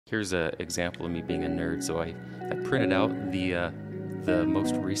here's an example of me being a nerd. So I printed out the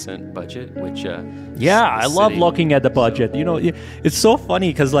most recent budget, which I love looking at the budget. It's so funny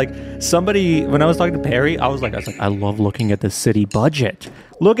because like somebody, when I was talking to Perry, I was like, I love looking at the city budget.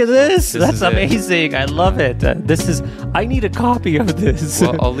 Look at this. That's amazing. I love it. I need a copy of this.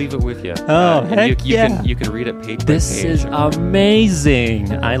 Well, I'll leave it with you. Oh, heck yeah. You can read it page by page. This is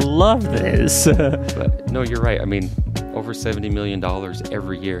amazing. I love this. But no, you're right. I mean, over $70 million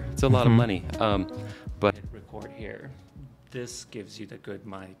every year. It's a lot of money. But record here. This gives you the good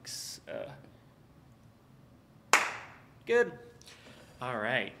mics. Good. All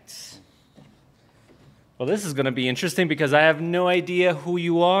right. Well, this is going to be interesting because I have no idea who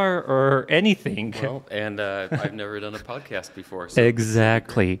you are or anything. Well, and I've never done a podcast before. So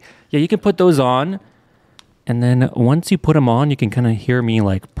exactly. Yeah, you can put those on. And then once you put them on, you can kind of hear me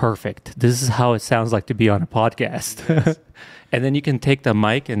like perfect. This is how it sounds like to be on a podcast. Yes. And then you can take the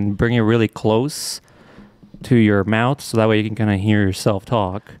mic and bring it really close to your mouth, so that way you can kind of hear yourself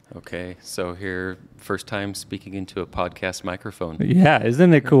talk. Okay, so here, first time speaking into a podcast microphone. Yeah,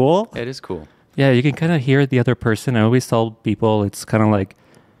 isn't it cool? It is cool. Yeah, you can kind of hear the other person. I always tell people it's kind of like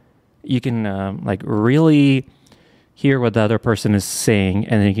you can like really hear what the other person is saying,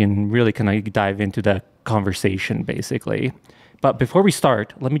 and then you can really kind of dive into the conversation, basically. But before we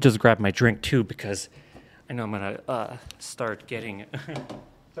start, let me just grab my drink too, because I know I'm gonna start getting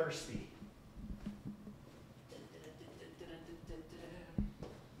thirsty.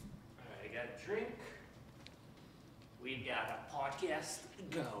 Drink. We got a podcast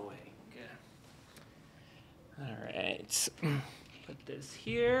going. All right. Put this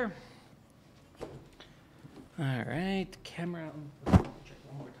here. All right. Camera. Check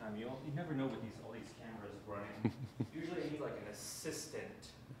one more time. You never know with all these cameras running. Usually I need like an assistant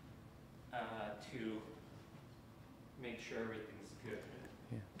to make sure everything's good.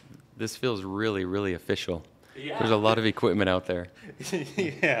 Yeah. This feels really, really official. Yeah. There's a lot of equipment out there.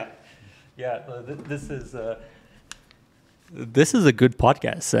 Yeah. Yeah, this is a good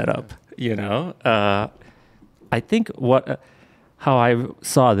podcast setup, I think how I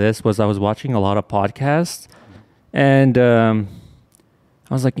saw this was I was watching a lot of podcasts, and I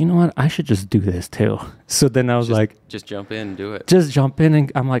was like, you know what, I should just do this too. So then I was just jump in and do it. Just jump in,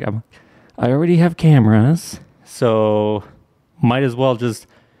 and I'm like, I already have cameras, so might as well just.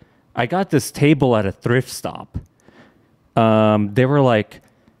 I got this table at a thrift stop. They were like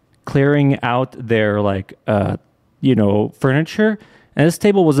clearing out their furniture, and this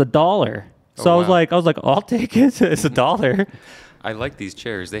table was $1. So I was like, I'll take it. It's $1. I like these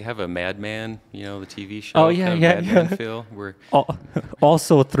chairs. They have a Madman, the TV show. Oh yeah. Madman feel.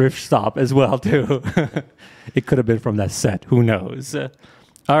 Also a thrift stop as well too. It could have been from that set. Who knows? All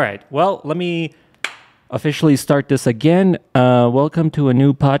right. Well, let me officially start this again. Welcome to a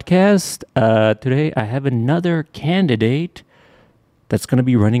new podcast. Today I have another candidate that's going to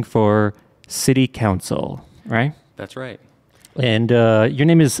be running for city council, right? That's right. And your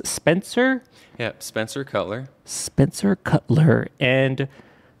name is Spencer? Yeah, Spencer Cutler. Spencer Cutler. And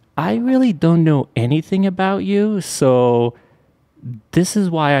I really don't know anything about you, so this is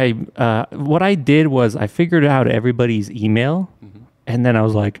why what I did was I figured out everybody's email, and then I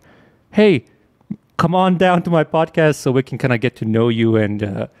was like, hey, come on down to my podcast so we can kind of get to know you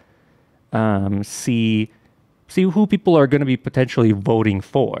and see who people are going to be potentially voting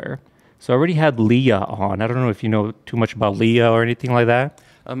for. So I already had Leah on. I don't know if you know too much about Leah or anything like that.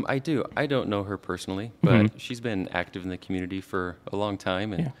 I do. I don't know her personally, but she's been active in the community for a long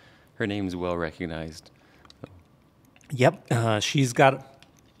time, and her name is well recognized. Yep. She's got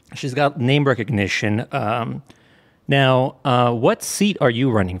name recognition. Now, what seat are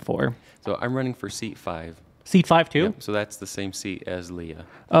you running for? So I'm running for seat 5. Seat 5 too? Yep, so that's the same seat as Leah.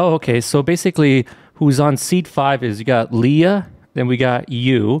 Oh, okay. So basically, who's on seat 5 is you got Leah, then we got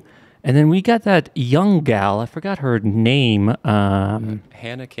you, and then we got that young gal. I forgot her name.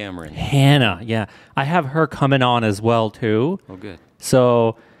 Hannah Cameron. Hannah, yeah. I have her coming on as well too. Oh, good.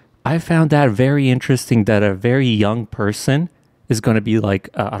 So I found that very interesting that a very young person is going to be like,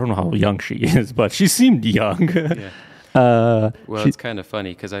 I don't know how young she is, but she seemed young. Yeah. Well, it's kind of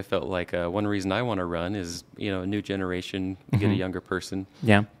funny because I felt like one reason I want to run is, a new generation, get a younger person.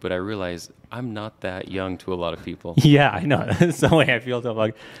 Yeah. But I realize I'm not that young to a lot of people. Yeah, I know. That's the way I feel. I'm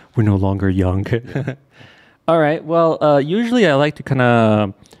like, we're no longer young. Yeah. All right. Well, usually I like to kind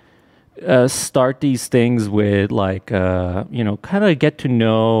of start these things with like, kind of get to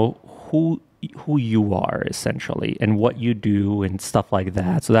know who you are essentially and what you do and stuff like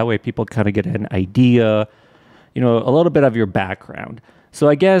that. So that way people kind of get an idea, a little bit of your background. So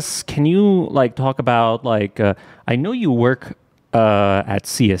I guess, can you like talk about like, I know you work at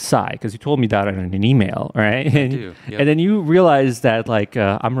CSI because you told me that in an email, right? I do. Yep. And then you realized that like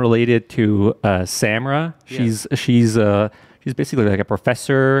I'm related to Samra. She's basically like a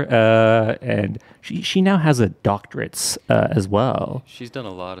professor, and she now has a doctorate as well. She's done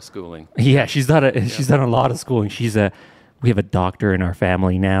a lot of schooling. Yeah, she's done a lot of schooling. We have a doctor in our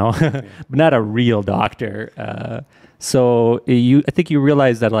family now, but not a real doctor. So I think you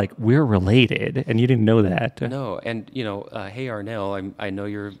realized that like we're related, and you didn't know that. No, and hey Arnell, I know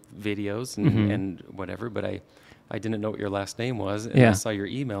your videos and whatever, but I didn't know what your last name was, and I saw your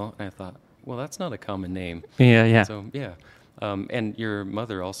email, and I thought, well, that's not a common name. Yeah. So yeah. And your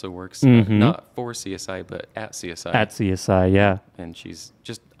mother also works not for CSI, but at CSI. At CSI, yeah. And she's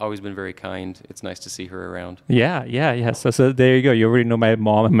just always been very kind. It's nice to see her around. Yeah. So there you go. You already know my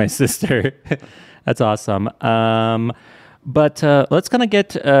mom and my sister. That's awesome. But let's kind of get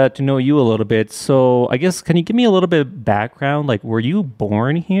to know you a little bit. So I guess, can you give me a little bit of background? Like, were you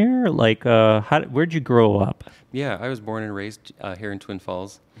born here? Like, where'd you grow up? Yeah, I was born and raised here in Twin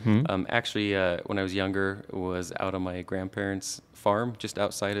Falls. Actually, when I was younger, was out on my grandparents' farm just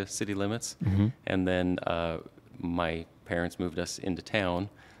outside of city limits. And then my parents moved us into town.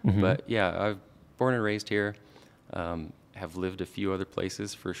 But yeah, I've born and raised here. Have lived a few other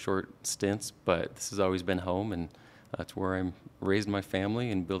places for short stints, but this has always been home, and that's where I'm raised my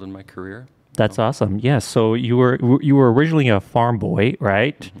family and building my career. That's awesome. Yeah. So you were originally a farm boy,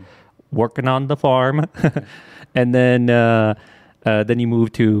 right? Working on the farm, and then you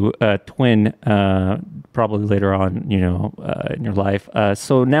moved to Twin, probably later on, in your life.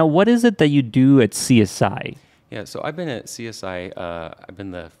 So now, what is it that you do at CSI? Yeah. So I've been at CSI. I've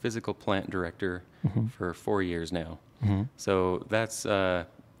been the physical plant director for 4 years now. So that's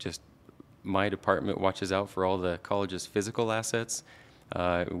just my department watches out for all the college's physical assets.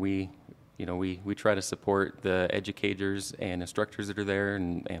 We try to support the educators and instructors that are there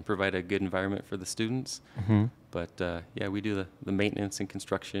and provide a good environment for the students. But yeah, we do the maintenance and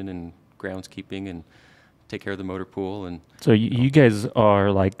construction and groundskeeping and take care of the motor pool. And so you guys are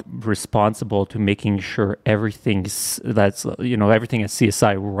like responsible to making sure everything at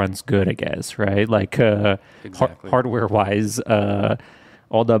CSI runs good, I guess, right? Like exactly. Hardware wise,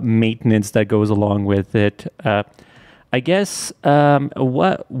 all the maintenance that goes along with it. I guess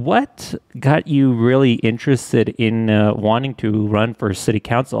what got you really interested in wanting to run for city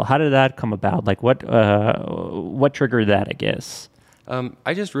council? How did that come about? Like what triggered that, I guess?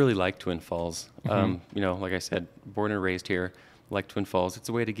 I just really like Twin Falls. Like I said, born and raised here, like Twin Falls. It's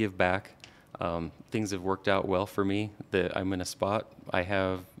a way to give back. Things have worked out well for me. That I'm in a spot. I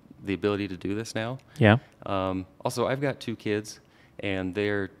have the ability to do this now. Yeah. Also, I've got 2 kids, and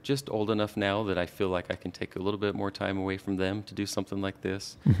they're just old enough now that I feel like I can take a little bit more time away from them to do something like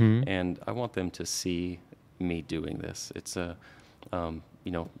this. And I want them to see me doing this. It's a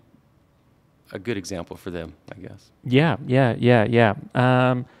good example for them, I guess. Yeah.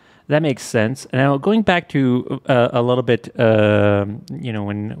 That makes sense. Now, going back to a little bit, when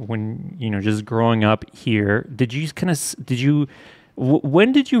just growing up here,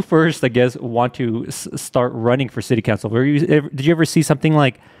 when did you first, I guess, want to start running for city council? Did you ever see something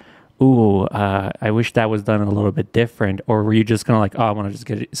like, ooh, I wish that was done a little bit different? Or were you just kind of like, oh, I want to just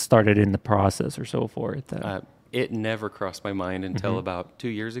get it started in the process or so forth? It never crossed my mind until about 2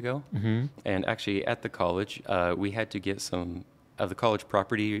 years ago. And actually at the college, we had to get some of the college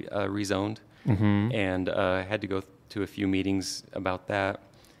property rezoned, and had to go to a few meetings about that.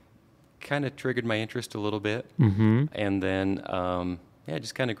 Kind of triggered my interest a little bit, and then it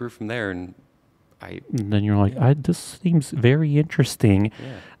just kind of grew from there. And then you're like, this seems very interesting.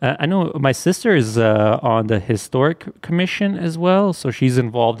 Yeah. I know my sister is on the Historic Commission as well, so she's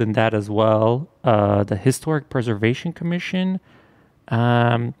involved in that as well. The Historic Preservation Commission,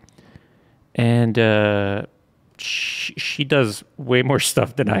 and she does way more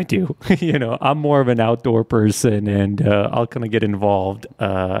stuff than I do. I'm more of an outdoor person, and I'll kind of get involved.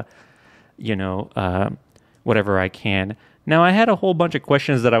 Whatever I can. Now, I had a whole bunch of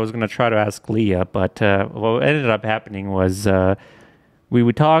questions that I was going to try to ask Leah, but what ended up happening was we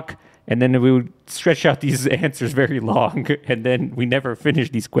would talk, and then we would stretch out these answers very long, and then we never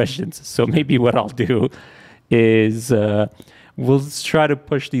finished these questions. So maybe what I'll do is we'll try to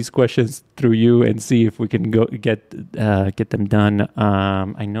push these questions through you and see if we can get them done.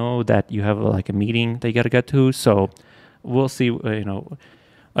 I know that you have a meeting that you got to get to, so we'll see.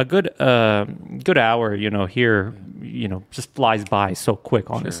 A good hour, here, just flies by so quick,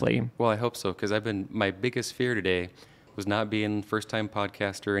 honestly. Sure. Well, I hope so, because my biggest fear today was not being first-time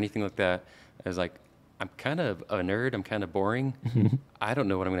podcaster or anything like that. I was like, I'm kind of a nerd. I'm kind of boring. I don't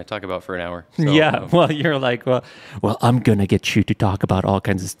know what I'm going to talk about for an hour. So, Yeah, well, you're like, well, I'm gonna get you to talk about all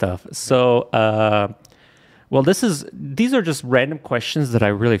kinds of stuff. So, well, these are just random questions that I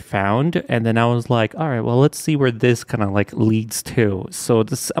really found, and then I was like, all right, well, let's see where this kind of like leads to. So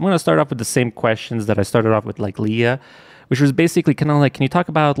I'm gonna start off with the same questions that I started off with, like Leah, which was basically kind of like, can you talk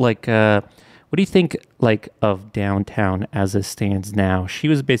about like, what do you think like of downtown as it stands now? She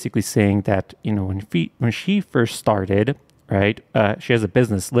was basically saying that, you know, when she first started, right? She has a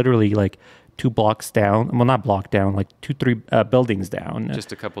business literally like 2 blocks down. Well, not block down, like 2, 3 buildings down.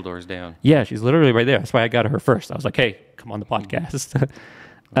 just a couple doors down. Yeah, she's literally right there. That's why I got her first. I was like, hey, come on the podcast.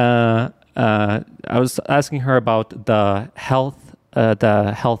 I was asking her about the health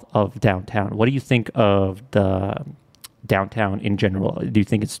of downtown. What do you think of the downtown in general? Do you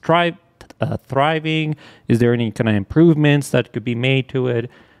think it's thriving? Is there any kind of improvements that could be made to it,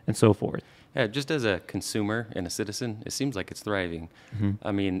 and so forth? Yeah, just as a consumer and a citizen, it seems like it's thriving.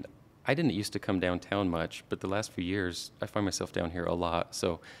 I mean, I didn't used to come downtown much, but the last few years, I find myself down here a lot.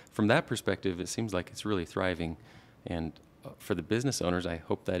 So from that perspective, it seems like it's really thriving. And for the business owners, I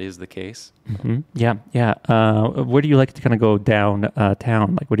hope that is the case. Yeah, yeah. Where do you like to kind of go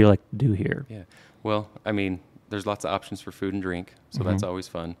downtown? Like, what do you like to do here? Yeah. Well, I mean, there's lots of options for food and drink, so that's always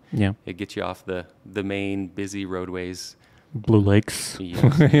fun. Yeah. It gets you off the main busy roadways. Blue Lakes.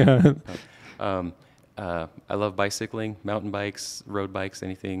 Yes. Yeah. I love bicycling, mountain bikes, road bikes,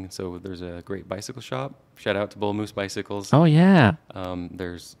 anything. So there's a great bicycle shop. Shout out to Bull Moose Bicycles. Oh, yeah.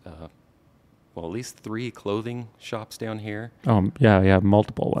 There's, well, at least 3 clothing shops down here. Yeah,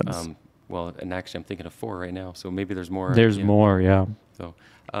 multiple ones. Well, and actually I'm thinking of 4 right now. So maybe there's more. There's more, yeah. So,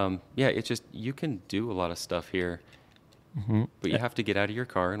 yeah, it's just, you can do a lot of stuff here. But you have to get out of your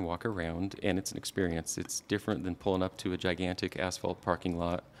car and walk around, and it's an experience. It's different than pulling up to a gigantic asphalt parking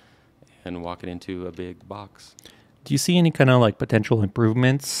lot and walking into a big box. Do you see any kind of like potential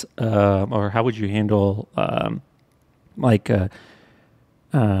improvements, or how would you handle like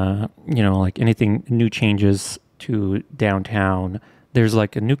like anything new changes to downtown? There's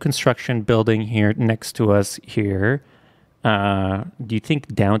like a new construction building here next to us here. Do you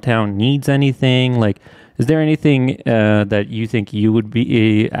think downtown needs anything? Like, is there anything that you think you would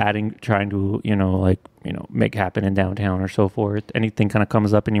be trying to, make happen in downtown or so forth? Anything kind of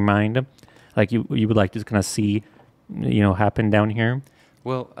comes up in your mind, like you would like to kind of see, happen down here?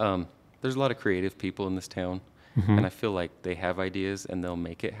 Well, there's a lot of creative people in this town, and I feel like they have ideas and they'll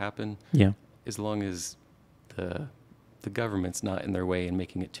make it happen. Yeah. As long as the government's not in their way and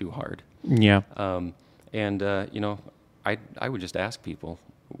making it too hard. Yeah. I would just ask people,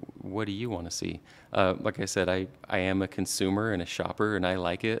 what do you want to see? Like I said, I am a consumer and a shopper, and I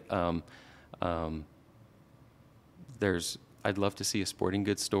like it. I'd love to see a sporting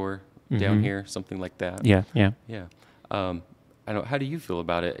goods store down here, something like that. Yeah. I don't. How do you feel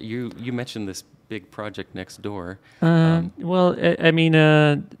about it? You mentioned this big project next door. Well, I mean,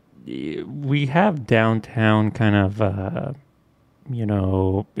 we have downtown kind of.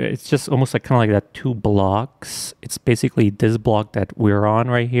 It's just almost like kind of like that 2 blocks. It's basically this block that we're on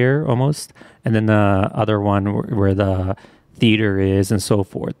right here almost, and then the other one where the theater is and so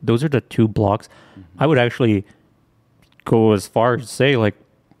forth. Those are the 2 blocks. I would actually go as far as to say, like,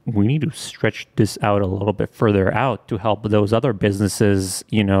 we need to stretch this out a little bit further out to help those other businesses,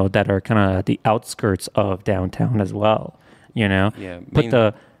 that are kind of at the outskirts of downtown as well. Yeah.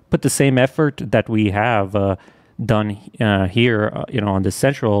 Put the same effort that we have done here, on the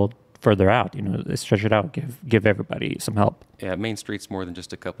central further out, stretch it out, give everybody some help. Yeah, Main Street's more than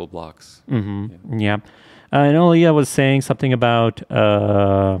just a couple blocks. Yeah. I know Leah was saying something about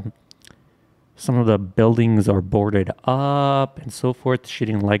some of the buildings are boarded up and so forth. She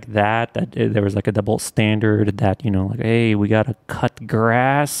didn't like that there was like a double standard that, like, hey, we got to cut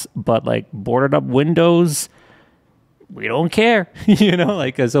grass, but like boarded up windows, we don't care,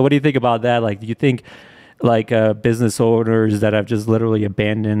 so what do you think about that? Like, do you think like business owners that have just literally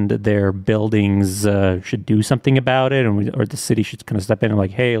abandoned their buildings should do something about it, or the city should kind of step in and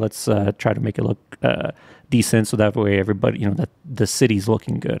like, hey, let's try to make it look decent, so that way everybody, that the city's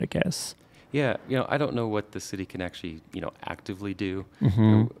looking good, I guess. Yeah, I don't know what the city can actually, actively do.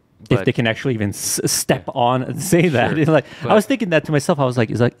 If they can actually even step on and say that. Sure. I was thinking that to myself. I was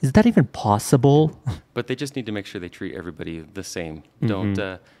like, is that even possible? But they just need to make sure they treat everybody the same.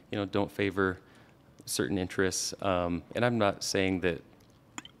 Don't favor certain interests. And I'm not saying that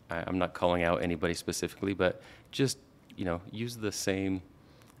I'm not calling out anybody specifically, but just, use the same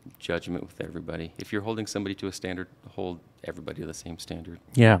judgment with everybody. If you're holding somebody to a standard, hold everybody to the same standard.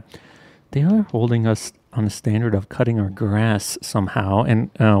 Yeah. They are holding us on the standard of cutting our grass somehow and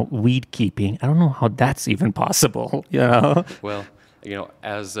weed keeping. I don't know how that's even possible. You know. Well,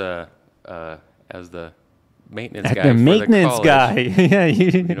 as the maintenance At guy the for maintenance the guy,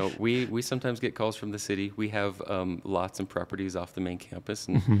 college, yeah. we sometimes get calls from the city. We have lots and properties off the main campus,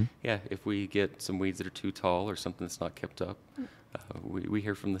 and yeah, if we get some weeds that are too tall or something that's not kept up, we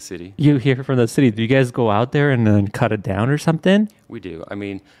hear from the city. You hear from the city. Do you guys go out there and then cut it down or something? We do. I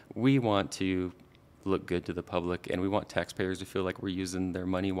mean, we want to look good to the public, and we want taxpayers to feel like we're using their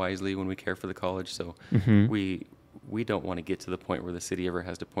money wisely when we care for the college. So we don't want to get to the point where the city ever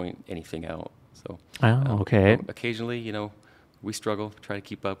has to point anything out. So okay. Occasionally, we struggle, try to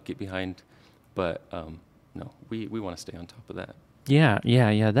keep up, get behind, but no, we want to stay on top of that. Yeah.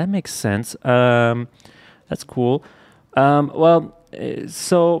 That makes sense. That's cool. So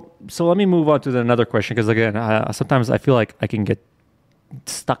let me move on to another question, because again, sometimes I feel like I can get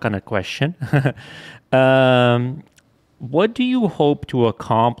stuck on a question. What do you hope to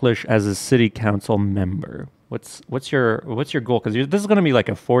accomplish as a city council member? What's your goal? Because this is going to be like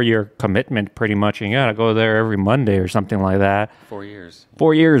a 4-year commitment, pretty much, and you got to go there every Monday or something like that. 4 years.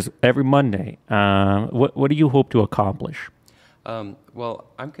 4 years every Monday. What do you hope to accomplish? Well,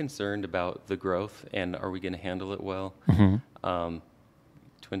 I'm concerned about the growth, and are we going to handle it well?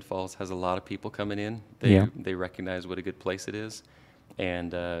 Twin Falls has a lot of people coming in. They recognize what a good place it is,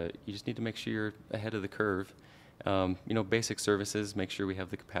 and you just need to make sure you're ahead of the curve. Basic services, make sure we have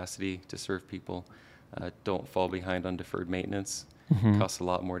the capacity to serve people. Don't fall behind on deferred maintenance. It costs a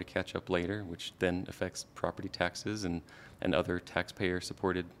lot more to catch up later, which then affects property taxes and other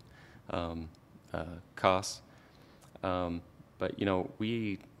taxpayer-supported costs. But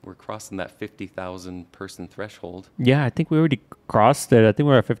we're crossing that 50,000 person threshold. Yeah, I think we already crossed it. I think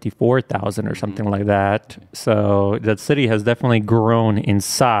we're at 54,000 or something like that. So that city has definitely grown in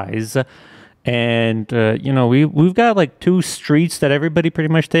size. And, we've got like 2 streets that everybody pretty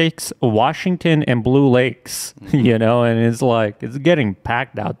much takes, Washington and Blue Lakes, and it's getting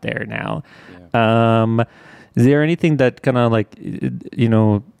packed out there now. Yeah. Is there anything that kind of like,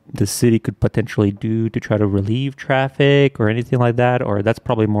 the city could potentially do to try to relieve traffic or anything like that? Or that's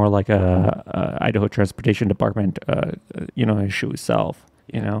probably more like a Idaho Transportation Department, issue itself,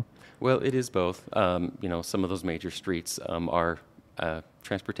 Well, it is both. Some of those major streets are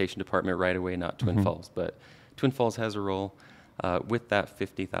Transportation Department right away, not Twin Falls. But Twin Falls has a role. With that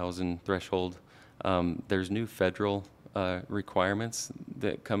 50,000 threshold, there's new federal requirements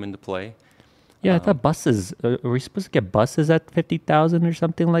that come into play. Yeah, I thought buses. Are we supposed to get buses at 50,000 or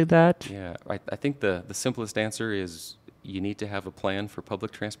something like that? Yeah, I think the simplest answer is you need to have a plan for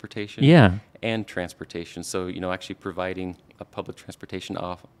public transportation and transportation. So, actually providing a public transportation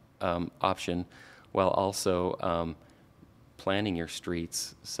option while also planning your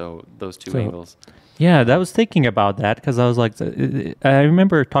streets. So those two angles. Yeah, I was thinking about that because I was like, I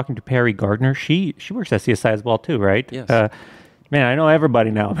remember talking to Perry Gardner. She works at CSI as well too, right? Yes. Man, I know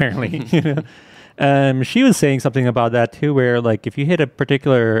everybody now, apparently. She was saying something about that too, where like if you hit a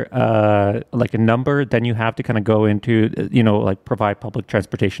particular like a number, then you have to kind of go into like provide public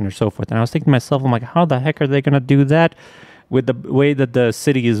transportation or so forth. And I was thinking to myself, I'm like, how the heck are they going to do that with the way that the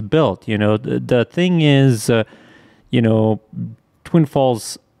city is built? The thing is, Twin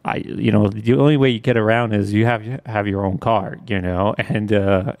Falls. The only way you get around is you have your own car, and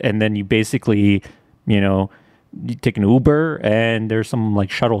then you basically, you take an Uber, and there's some like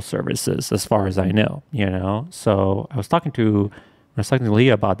shuttle services as far as I know, So I was talking to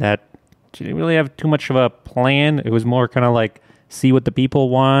Leah about that. She didn't really have too much of a plan. It was more kind of like see what the people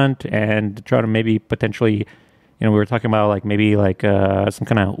want and try to maybe potentially, we were talking about like maybe like some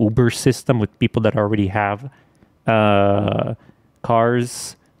kind of Uber system with people that already have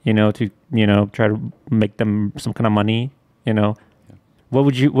cars, to try to make them some kind of money,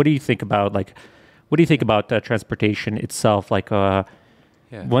 What do you think about like? What do you think about transportation itself? Like,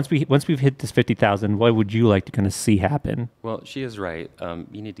 once we've hit this 50,000, what would you like to kind of see happen? Well, she is right.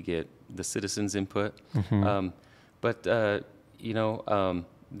 You need to get the citizens' input, but there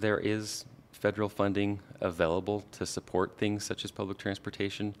is federal funding available to support things such as public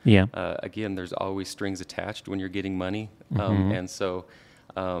transportation. Yeah. Again, there's always strings attached when you're getting money, and so,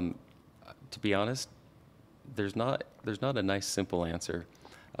 to be honest, there's not a nice simple answer.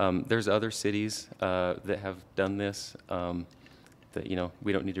 There's other cities that have done this that,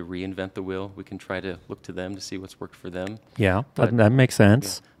 we don't need to reinvent the wheel. We can try to look to them to see what's worked for them. Yeah, that makes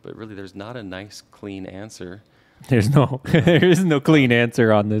sense. Yeah, but really, there's not a nice, clean answer. There is no clean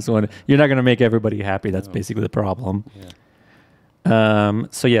answer on this one. You're not going to make everybody happy. That's basically the problem. Yeah.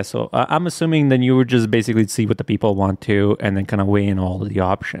 So I'm assuming then you would just basically see what the people want to and then kind of weigh in all of the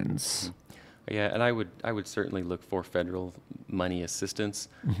options. Yeah, and I would certainly look for federal money assistance.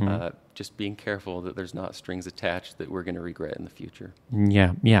 Just being careful that there's not strings attached that we're going to regret in the future.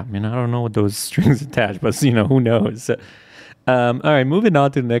 Yeah, yeah. I mean, I don't know what those strings attached, but who knows? All right, moving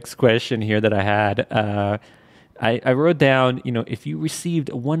on to the next question here that I had. I wrote down, if you received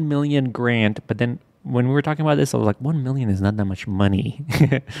a 1 million grant, but then when we were talking about this, I was like, 1 million is not that much money.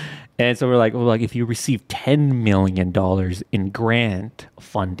 And so we're like, well, like if you receive $10 million in grant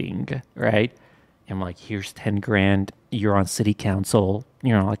funding, right? And I'm like, here's 10 grand. You're on city council.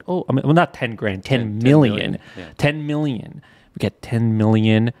 Like, oh, I mean, well, not 10 grand, 10 million. Yeah. 10 million. We get $10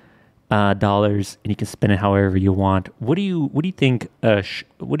 million dollars, and you can spend it however you want. What do you think? What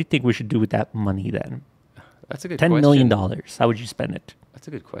do you think we should do with that money then? That's a good $10 question. million dollars. How would you spend it? That's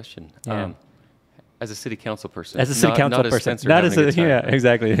a good question. Yeah. As a city council person. As a city council person. That is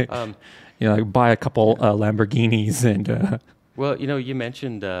exactly. Like buy a couple Lamborghinis and. Well, you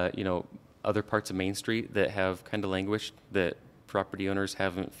mentioned other parts of Main Street that have kind of languished, that property owners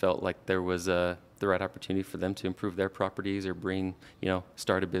haven't felt like there was the right opportunity for them to improve their properties or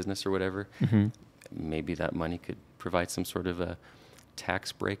start a business or whatever. Mm-hmm. Maybe that money could provide some sort of a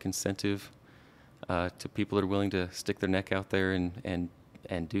tax break incentive to people that are willing to stick their neck out there and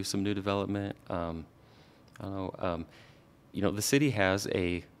do some new development. I don't know. The city has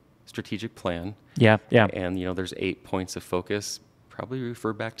a strategic plan. Yeah. And there's 8 points of focus. Probably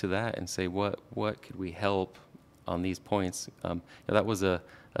refer back to that and say what could we help on these points. That was a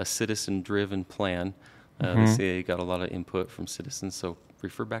citizen-driven plan. The city got a lot of input from citizens, so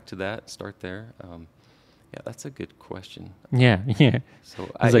refer back to that. Start there. Yeah, that's a good question. Yeah. So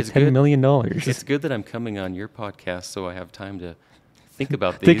it's like $10 million. It's good that I'm coming on your podcast, so I have time to think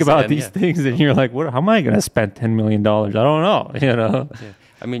about these. Things, and you're like, "What? How am I going to spend $10 million? I don't know." Yeah.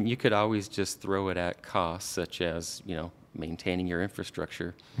 I mean, you could always just throw it at costs, such as maintaining your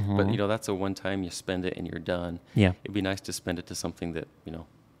infrastructure. But that's a one-time. You spend it and you're done. Yeah. It'd be nice to spend it to something that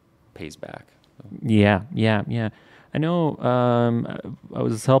pays back. So. Yeah. I know. I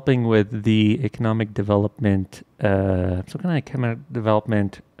was helping with the economic development, some kind of economic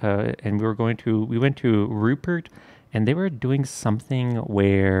development, and we went to Rupert, and they were doing something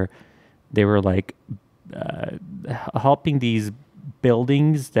where they were like helping these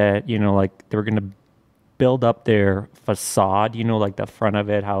buildings that like they were going to build up their facade, like the front of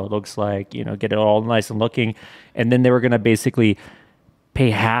it, how it looks like, get it all nice and looking, and then they were going to basically pay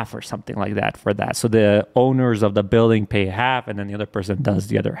half or something like that for that. So the owners of the building pay half, and then the other person does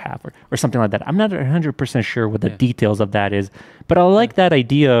the other half, or something like that. I'm not 100% sure what the details of that is, but I like that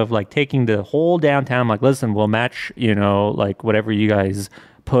idea of like taking the whole downtown, like, listen, we'll match, like whatever you guys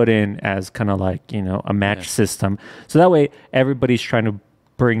put in as kind of like, a match system. So that way everybody's trying to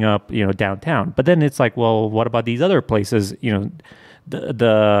bring up, downtown. But then it's like, well, what about these other places?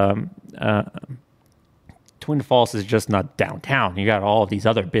 The Twin Falls is just not downtown. You got all of these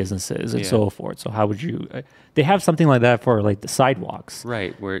other businesses and so forth. So how would you? They have something like that for like the sidewalks,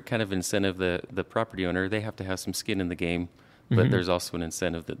 right? Where it kind of incentive the property owner. They have to have some skin in the game, but there's also an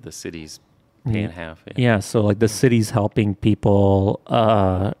incentive that the city's paying half. Yeah. So like the city's helping people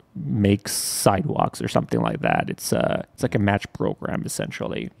make sidewalks or something like that. It's like a match program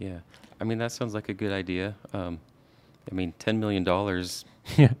essentially. Yeah. I mean, that sounds like a good idea. $10 million.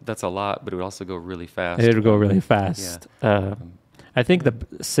 Yeah, that's a lot, but it would also go really fast. It would go really fast. Yeah. I think the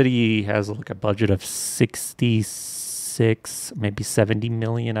city has like a budget of 66, maybe 70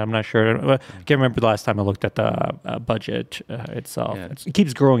 million. I'm not sure. I can't remember the last time I looked at the budget itself. Yeah. It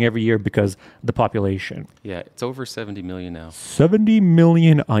keeps growing every year because of the population. Yeah, it's over 70 million now. 70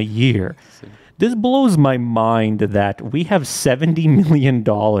 million a year. This blows my mind that we have $70 million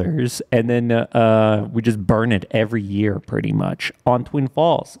and then we just burn it every year pretty much on Twin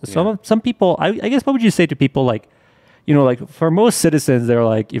Falls. Yeah. Some people, I guess, what would you say to people like, like for most citizens, they're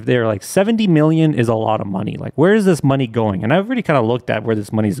like, if they're like 70 million is a lot of money. Like, where is this money going? And I've already kind of looked at where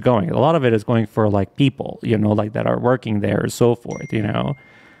this money is going. A lot of it is going for like people, like that are working there and so forth,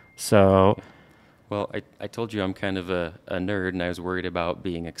 So... Well, I told you I'm kind of a nerd, and I was worried about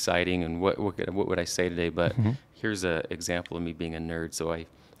being exciting and what would I say today. But here's an example of me being a nerd. So I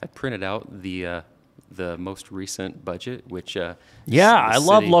printed out the most recent budget, which I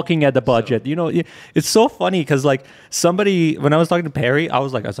love looking at the budget. So, it's so funny because like somebody, when I was talking to Perry, I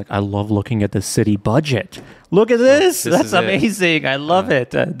was like, I love looking at the city budget. Look at this. That's amazing. I love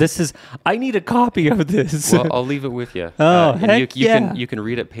it. I need a copy of this. Well, I'll leave it with you. You can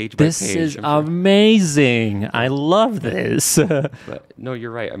read it page by page. This is amazing. I love this. But no,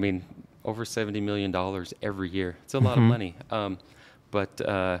 you're right. I mean, over $70 million every year. It's a lot of money. But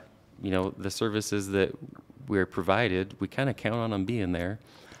the services that we're provided, we kind of count on them being there.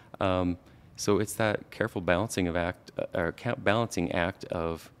 So it's that careful balancing act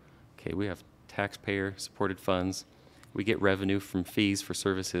of, okay, we have taxpayer supported funds, we get revenue from fees for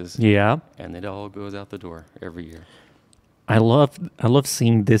services, Yeah. and it all goes out the door every year. I love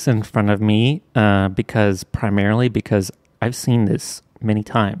seeing this in front of me primarily because I've seen this many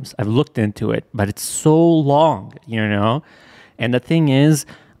times. I've looked into it, but it's so long, And the thing is,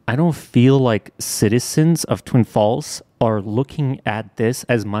 I don't feel like citizens of Twin Falls are looking at this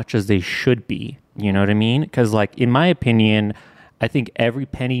as much as they should be. You know what I mean? Because, like, in my opinion, I think every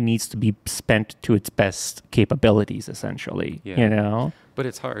penny needs to be spent to its best capabilities, essentially. Yeah. But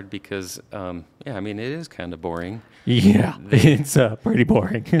it's hard because, it is kind of boring. Yeah, it's pretty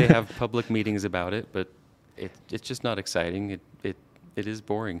boring. They have public meetings about it, but it's just not exciting. It is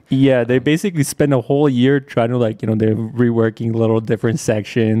boring. Yeah, they basically spend a whole year trying to, like, they're reworking little different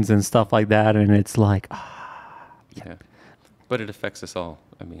sections and stuff like that, and it's like, yeah. But it affects us all.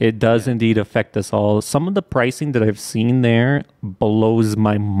 It does indeed affect us all. Some of the pricing that I've seen there blows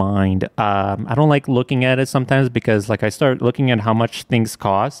my mind. I don't like looking at it sometimes because, like, I start looking at how much things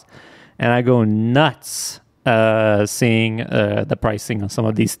cost, and I go nuts seeing the pricing on some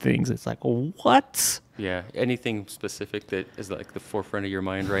of these things. It's like, what? Yeah. Anything specific that is like the forefront of your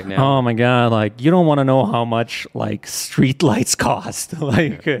mind right now? Oh my God. Like, you don't want to know how much, like, street lights cost.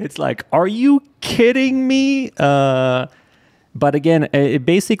 Like, It's like, are you kidding me? But again,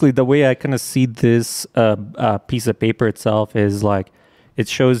 basically the way I kind of see this piece of paper itself is like, it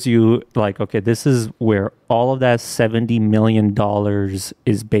shows you like, okay, this is where all of that $70 million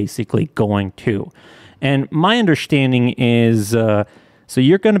is basically going to. And my understanding is, so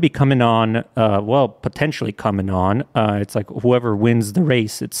you're going to be coming on, potentially coming on. It's like whoever wins the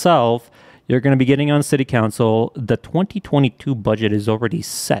race itself, you're going to be getting on city council. The 2022 budget is already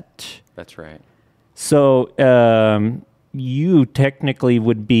set. That's right. So you technically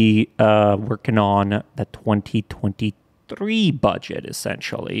would be working on the 2023 budget,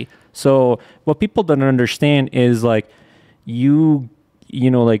 essentially. So what people don't understand is like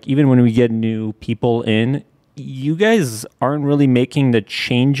like even when we get new people in, you guys aren't really making the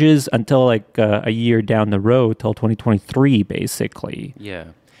changes until like a year down the road, till 2023, basically. Yeah.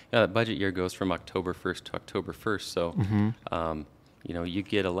 Yeah, that budget year goes from October 1st to October 1st. So, you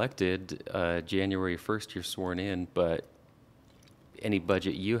get elected January 1st, you're sworn in, but any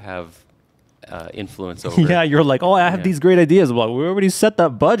budget you have influence over. Yeah, you're like, I have these great ideas. Well, we already set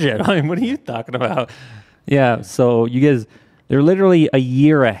that budget. I mean, what are you talking about? Yeah, so you guys, they're literally a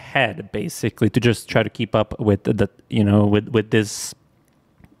year ahead, basically, to just try to keep up with with this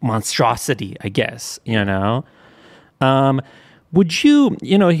monstrosity, I guess. Would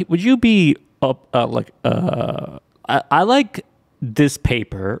you be I like this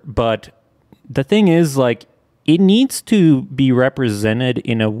paper, but the thing is, like, it needs to be represented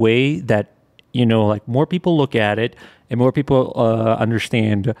in a way that, like, more people look at it and more people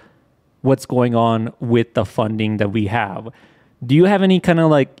understand what's going on with the funding that we have. Do you have any kind of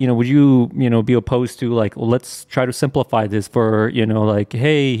like, would you, be opposed to like, well, let's try to simplify this for, like,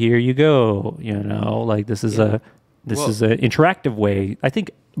 hey, here you go, like this is an interactive way. I think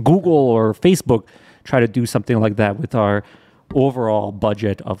Google or Facebook try to do something like that with our overall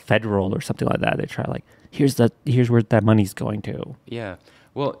budget of federal or something like that. They try like, here's where that money's going to. Yeah.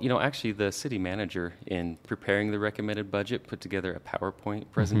 Well, actually the city manager in preparing the recommended budget put together a PowerPoint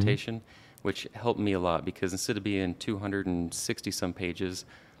presentation, which helped me a lot because instead of being 260 some pages,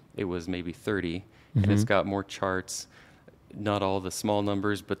 it was maybe 30, and it's got more charts, not all the small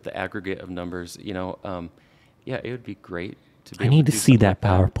numbers, but the aggregate of numbers, it would be great to be I able need to to do see something that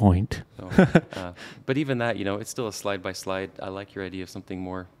like PowerPoint. So, but even that, it's still a slide by slide. I like your idea of something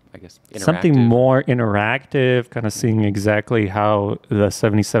more, I guess, interactive. Something more interactive, kind of seeing exactly how the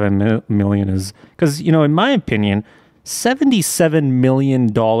 77 million is. Because, in my opinion, $77 million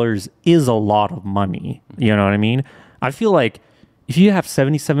is a lot of money. You know what I mean? I feel like if you have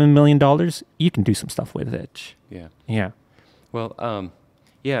 $77 million, you can do some stuff with it. Yeah. Yeah. Well,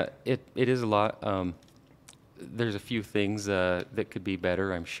 it is a lot. There's a few things that could be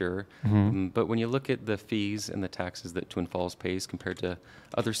better, I'm sure. But when you look at the fees and the taxes that Twin Falls pays compared to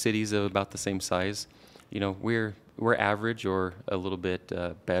other cities of about the same size, we're average or a little bit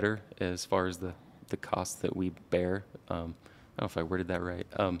better as far as the costs that we bear. I don't know if I worded that right.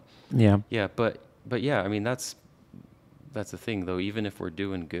 Yeah, but yeah, I mean that's the thing though. Even if we're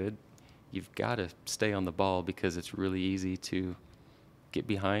doing good, you've got to stay on the ball because it's really easy to get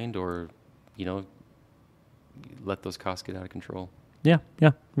behind or let those costs get out of control. Yeah,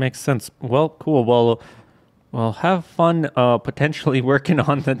 makes sense. Well, cool. Well, Well, have fun potentially working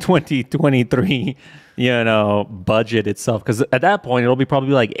on the 2023, budget itself. Because at that point, it'll be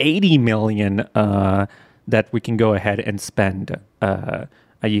probably like 80 million that we can go ahead and spend a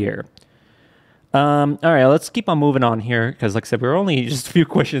year. All right, let's keep on moving on here because, like I said, we're only just a few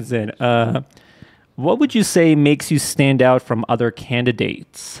questions in. What would you say makes you stand out from other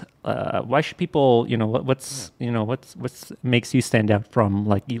candidates? Why should people, what's makes you stand out from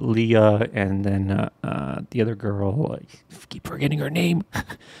like Leah and then the other girl? I keep forgetting her name.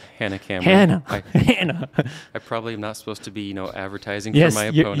 Hannah Cameron. Hannah. I probably am not supposed to be, advertising Yes, for my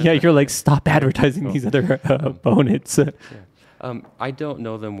opponent. yeah, you're like, stop advertising these other opponents. Yeah. I don't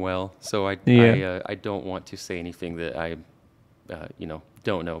know them well, so I don't want to say anything that I,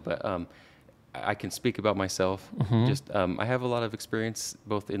 don't know. But I can speak about myself. Just I have a lot of experience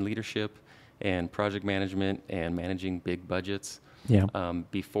both in leadership and project management and managing big budgets. Yeah.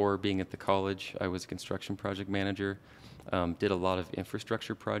 Before being at the college, I was a construction project manager. Did a lot of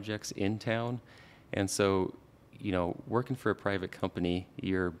infrastructure projects in town, and so working for a private company,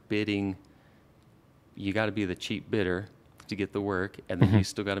 you're bidding. You got to be the cheap bidder to get the work, and then you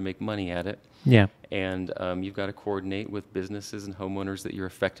still got to make money at it. Yeah. And you've got to coordinate with businesses and homeowners that you're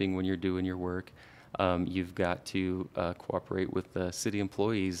affecting when you're doing your work. You've got to cooperate with the city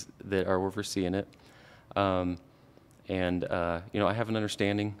employees that are overseeing it. I have an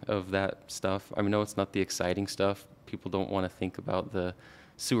understanding of that stuff. I know it's not the exciting stuff. People don't want to think about the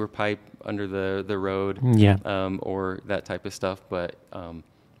sewer pipe under the road, or that type of stuff, but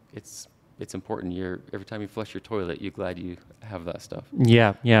it's important. Every time you flush your toilet, you're glad you have that stuff.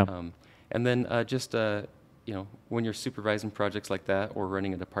 Yeah. And then when you're supervising projects like that or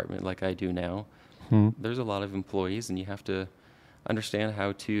running a department like I do now, there's a lot of employees, and you have to understand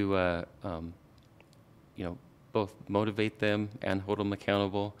how to, both motivate them and hold them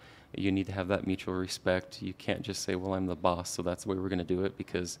accountable. You need to have that mutual respect. You can't just say, well, I'm the boss, so that's the way we're going to do it,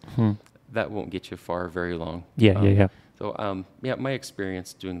 because that won't get you far very long. Yeah. So, my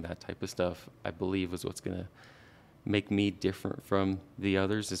experience doing that type of stuff, I believe, is what's going to make me different from the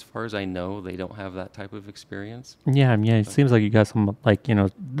others. As far as I know, they don't have that type of experience. Yeah. It seems like you got some,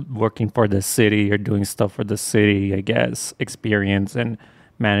 working for the city or doing stuff for the city, I guess, experience and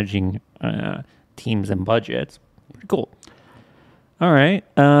managing teams and budgets. Pretty cool. All right.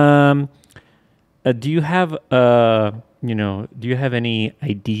 Do you have any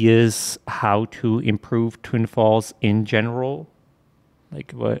ideas how to improve Twin Falls in general?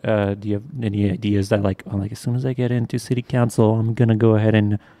 Like, what do you have any ideas that as soon as I get into city council, I'm gonna go ahead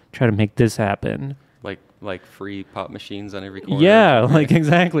and try to make this happen? Like free pop machines on every corner. Yeah,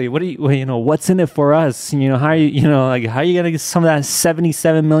 exactly. What do what's in it for us? How are you gonna get some of that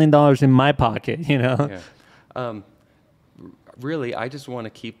 $77 million in my pocket? Yeah. Really, I just want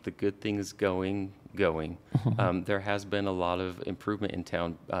to keep the good things going. There has been a lot of improvement in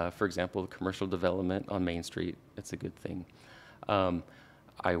town. For example, commercial development on Main Street. It's a good thing.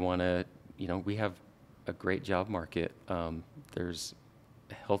 I want to, we have a great job market. There's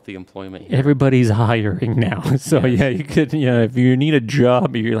healthy employment here. Everybody's hiring now. So you could, if you need a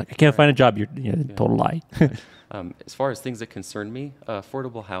job, you're like, I can't find a job. You're total lie. As far as things that concern me,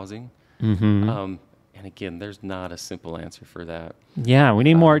 affordable housing. And again, there's not a simple answer for that. Yeah, we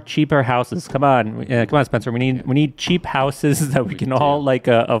need more cheaper houses. Come on, Spencer. We need cheap houses that we can all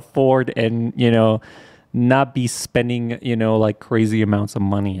afford and not be spending crazy amounts of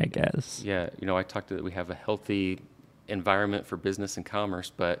money, I guess. Yeah, I talked that we have a healthy environment for business and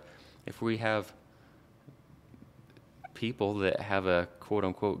commerce, but if we have people that have a quote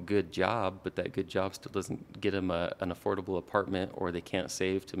unquote good job, but that good job still doesn't get them an affordable apartment, or they can't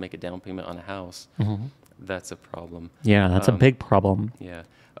save to make a down payment on a house, that's a problem. Yeah, that's a big problem. Yeah.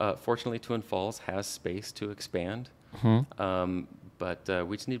 Fortunately, Twin Falls has space to expand, but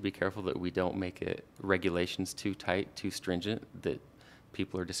we just need to be careful that we don't make it regulations too tight, too stringent, that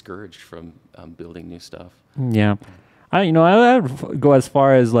people are discouraged from building new stuff. Yeah. I would go as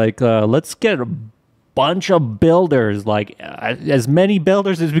far as let's get a bunch of builders, as many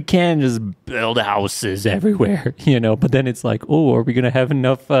builders as we can, just build houses everywhere, but then it's are we going to have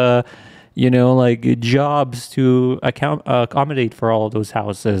enough, jobs to accommodate for all those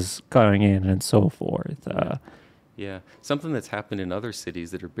houses going in and so forth. Yeah. Something that's happened in other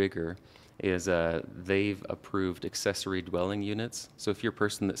cities that are bigger is they've approved accessory dwelling units. So if you're a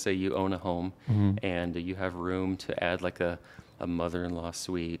person that, say, you own a home and you have room to add a mother-in-law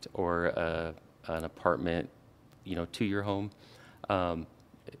suite or an apartment, to your home,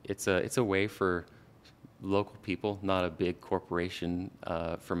 it's a way for local people, not a big corporation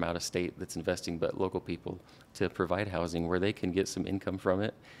from out of state that's investing, but local people to provide housing where they can get some income from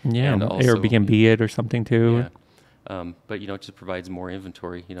it. Yeah, And also, Airbnb it or something too. yeah. But, it just provides more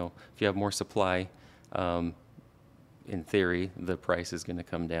inventory. If you have more supply, in theory, the price is going to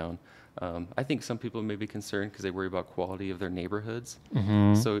come down. I think some people may be concerned because they worry about quality of their neighborhoods.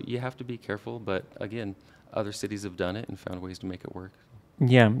 So you have to be careful. But again, other cities have done it and found ways to make it work.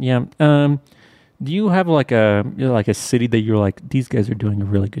 Yeah, yeah. Do you have like a city that you're like, these guys are doing a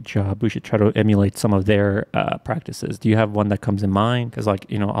really good job, we should try to emulate some of their practices? Do you have one that comes in mind? Because a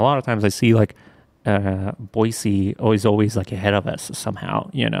lot of times I see like Boise always like ahead of us somehow,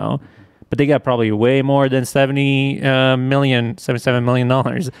 but they got probably way more than $77 million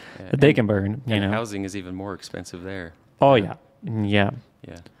that they can burn. And housing is even more expensive there. Oh yeah, yeah,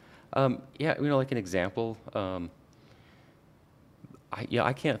 yeah. Like an example.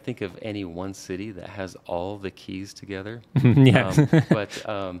 I can't think of any one city that has all the keys together. Yeah.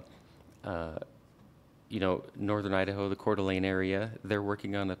 But Northern Idaho, the Coeur d'Alene area, they're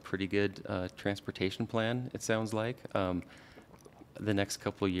working on a pretty good transportation plan. It sounds like the next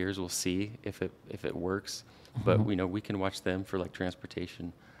couple of years we'll see if it works. But we can watch them for like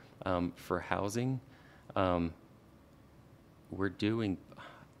transportation. For housing, we're doing.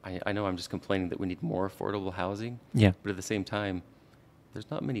 I know I'm just complaining that we need more affordable housing. Yeah. But at the same time, there's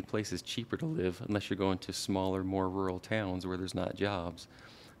not many places cheaper to live unless you're going to smaller, more rural towns where there's not jobs.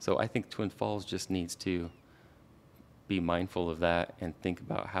 So I think Twin Falls just needs to be mindful of that and think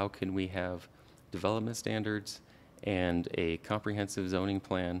about how can we have development standards and a comprehensive zoning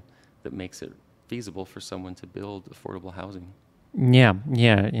plan that makes it feasible for someone to build affordable housing. Yeah.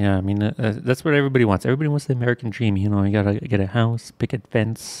 I mean, that's what everybody wants. Everybody wants the American dream. You gotta get a house, picket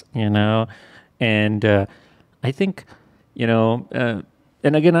fence. And I think,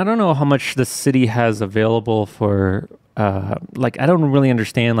 and again, I don't know how much the city has available for. I don't really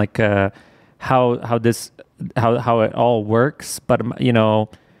understand how it all works. But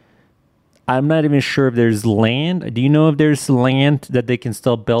I'm not even sure if there's land. Do you know if there's land that they can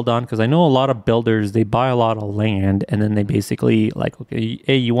still build on? Because I know a lot of builders, they buy a lot of land and then they basically okay,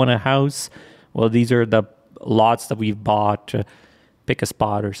 hey, you want a house? Well, these are the lots that we've bought. Pick a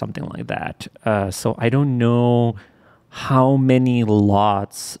spot or something like that. So I don't know how many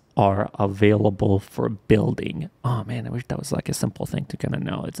lots are available for building. Oh man, I wish that was like a simple thing to kind of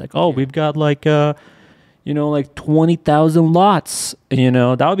know. It's like, we've got like 20,000 lots.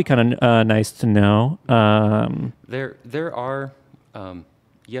 That would be kind of nice to know. There are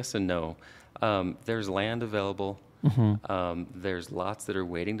yes and no. There's land available. There's lots that are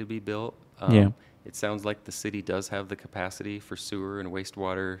waiting to be built. It sounds like the city does have the capacity for sewer and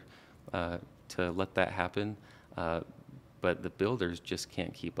wastewater to let that happen. But the builders just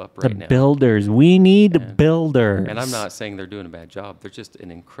can't keep up right now. The builders. We need builders. And I'm not saying they're doing a bad job. There's just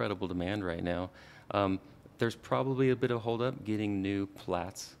an incredible demand right now. There's probably a bit of holdup getting new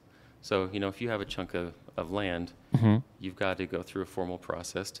plats. So, if you have a chunk of land, you've got to go through a formal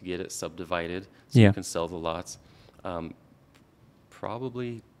process to get it subdivided so you can sell the lots.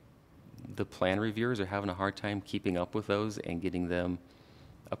 Probably the plan reviewers are having a hard time keeping up with those and getting them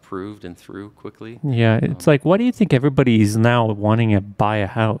approved and through quickly. Yeah, it's like, why do you think everybody's now wanting to buy a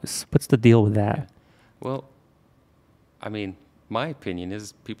house? What's the deal with that? Well, I mean, my opinion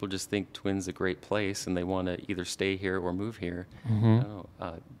is people just think Twin's a great place and they want to either stay here or move here. I don't know.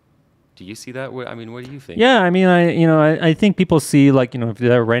 Do you see that? I mean, what do you think? Yeah, I mean, I think people see if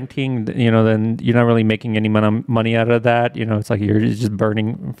they're renting, then you're not really making any money out of that. It's like you're just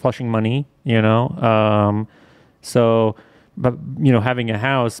flushing money. So, but having a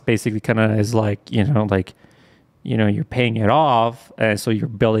house basically kind of is you're paying it off, and so you're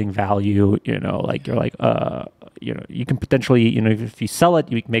building value. You can potentially, if you sell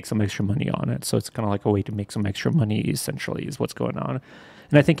it, you can make some extra money on it. So it's kind of like a way to make some extra money. Essentially, is what's going on.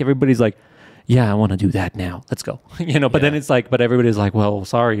 And I think everybody's like, yeah, I want to do that now. Let's go. But then it's like, but everybody's like, well,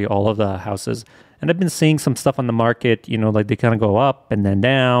 sorry, all of the houses. And I've been seeing some stuff on the market, they kind of go up and then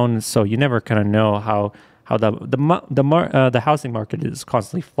down. So you never kind of know how the housing market is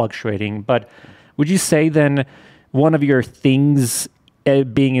constantly fluctuating. But would you say then one of your things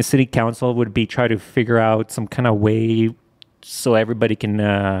being a city council would be try to figure out some kind of way so everybody can,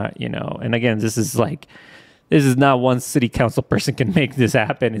 and again, this is not one city council person can make this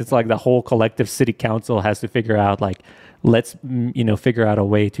happen. It's like the whole collective city council has to figure out let's figure out a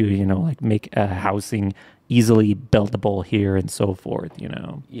way to make housing easily buildable here and so forth.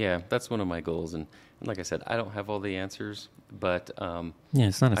 Yeah, that's one of my goals, and like I said, I don't have all the answers, but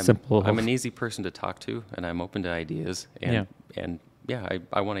it's not simple. I'm an easy person to talk to, and I'm open to ideas, and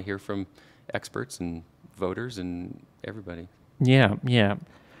I want to hear from experts and voters and everybody. Yeah, yeah.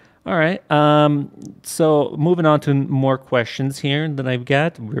 All right. So moving on to more questions here that I've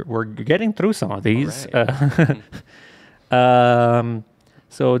got. We're getting through some of these. All right.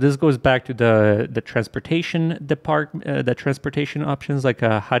 So this goes back to the transportation department, the transportation options. Like,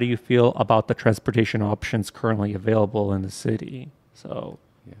 how do you feel about the transportation options currently available in the city? So,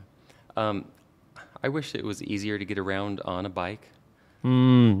 Yeah. I wish it was easier to get around on a bike.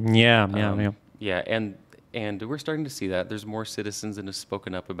 yeah. Yeah, and we're starting to see that. There's more citizens that have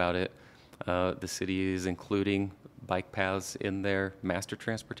spoken up about it. The city is including bike paths in their master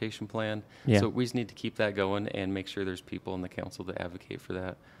transportation plan. Yeah. So we just need to keep that going and make sure there's people in the council that advocate for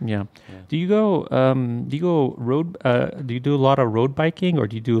that. Yeah. Yeah. Do you go road? Do you do a lot of road biking, or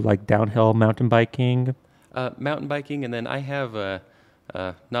do you do like downhill mountain biking? Mountain biking, and then I have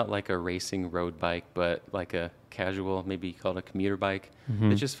not like a racing road bike, but like a casual, maybe you call it a commuter bike.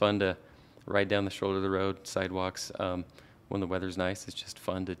 Mm-hmm. It's just fun to ride down the shoulder of the road, sidewalks. When the weather's nice, it's just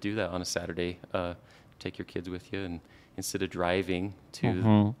fun to do that on a Saturday. Take your kids with you, and instead of driving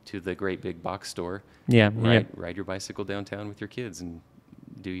to the great big box store, Yeah. ride your bicycle downtown with your kids and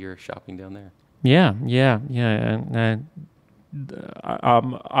do your shopping down there. Yeah.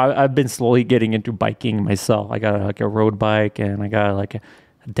 I've been slowly getting into biking myself. I got like a road bike, and I got like a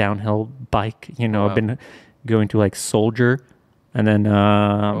downhill bike. Wow. I've been going to like Soldier, and then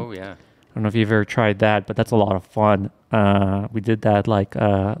Oh yeah. I don't know if you've ever tried that, but that's a lot of fun. We did that like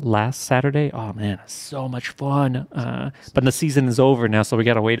last Saturday. Oh man, so much fun. But the season is over now, so we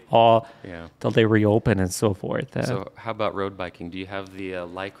gotta wait Yeah. till they reopen and so forth. So how about road biking? Do you have the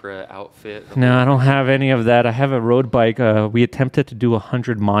Lycra outfit? No, I don't have any of that. I have a road bike. We attempted to do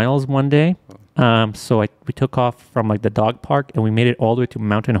 100 miles one day. So we took off from like the dog park, and we made it all the way to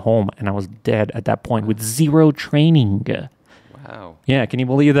Mountain Home, and I was dead at that point with zero training. Wow. Yeah, can you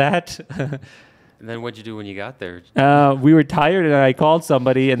believe that? And then what'd you do when you got there? We were tired, and I called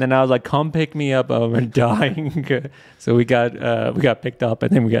somebody, and then I was like, "Come pick me up. I'm dying." So we got picked up,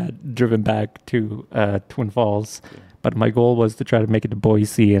 and then we got driven back to Twin Falls. Yeah. But my goal was to try to make it to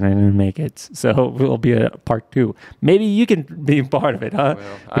Boise, and I didn't make it. So it'll be a part 2. Maybe you can be part of it, huh?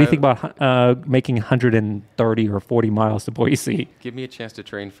 Well, what do you think about making 130 or 40 miles to Boise? Give me a chance to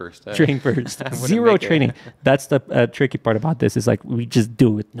train first. Train first. I wouldn't Zero make it. training. That's the tricky part about this. Is like we just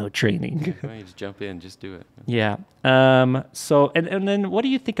do it, no training. Well, you just jump in, just do it. Yeah. So and then what do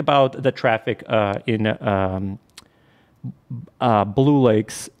you think about the traffic in Blue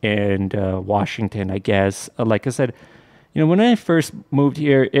Lakes and Washington? I guess, like I said, when I first moved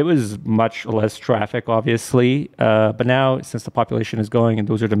here, it was much less traffic, obviously. But now, since the population is going, and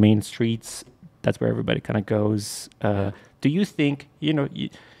those are the main streets, that's where everybody kind of goes. Do you think, if you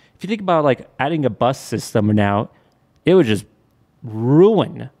think about like adding a bus system now, it would just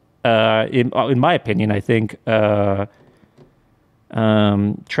ruin, in my opinion, I think,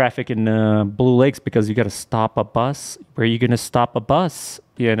 traffic in Blue Lakes, because you got to stop a bus. Where are you going to stop a bus?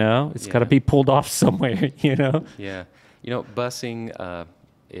 It's got to be pulled off somewhere. Yeah. Busing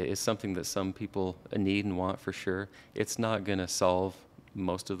is something that some people need and want for sure. It's not going to solve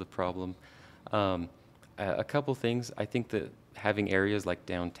most of the problem. A couple things. I think that having areas like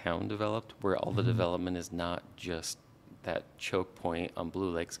downtown developed, where all the development is not just that choke point on Blue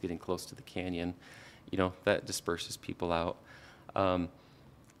Lakes getting close to the canyon, that disperses people out.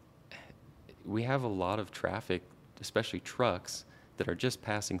 We have a lot of traffic, especially trucks, that are just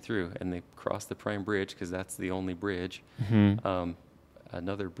passing through, and they cross the prime bridge because that's the only bridge.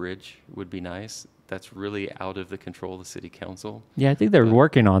 Another bridge would be nice. That's really out of the control of the city council. Yeah, I think they're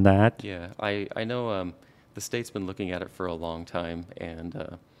working on that. Yeah, I know the state's been looking at it for a long time,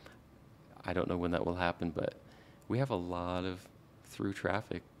 and I don't know when that will happen, but we have a lot of through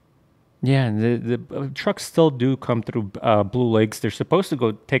traffic. Yeah, and the trucks still do come through Blue Lakes. They're supposed to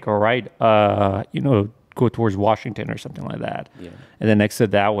go take a ride, go towards Washington or something like that. Yeah. And then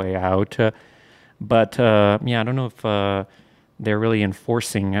exit that way out. But I don't know if they're really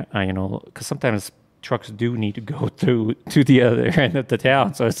enforcing, because sometimes trucks do need to go through to the other end of the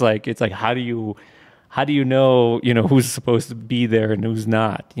town. So it's like how do you know, who's supposed to be there and who's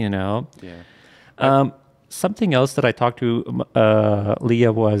not, Yeah. Something else that I talked to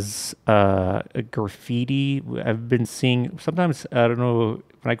Leah was graffiti. I've been seeing sometimes, I don't know,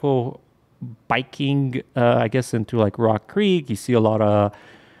 when I go biking, I guess into like Rock Creek, you see a lot of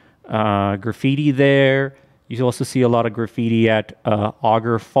graffiti there. You also see a lot of graffiti at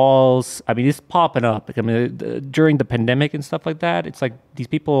Auger Falls. I mean, it's popping up. I mean, during the pandemic and stuff like that, it's like these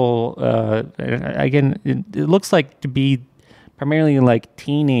people, again, it looks like to be primarily like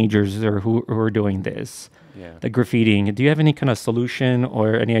teenagers who are doing this. Yeah. the graffitiing. Do you have any kind of solution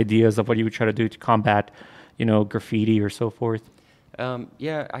or any ideas of what you would try to do to combat, graffiti or so forth?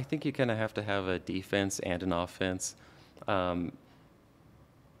 Yeah, I think you kind of have to have a defense and an offense. Um,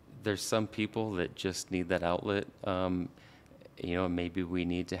 there's some people that just need that outlet. Maybe we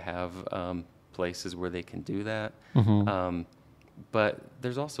need to have places where they can do that. But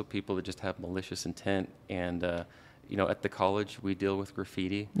there's also people that just have malicious intent. And, at the college, we deal with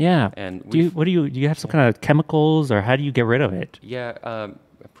graffiti. Yeah. And do you have some kind of chemicals, or how do you get rid of it? Yeah, a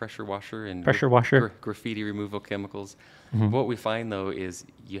pressure washer and graffiti removal chemicals. What we find, though, is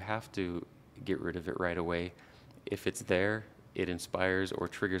you have to get rid of it right away. If it's there, it inspires or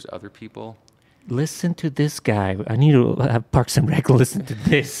triggers other people. Listen to this guy. I need to have Parks and Rec listen to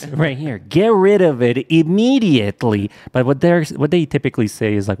this right here. Get rid of it immediately. But what they typically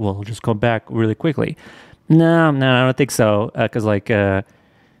say is like, well, just come back really quickly. No, I don't think so. Because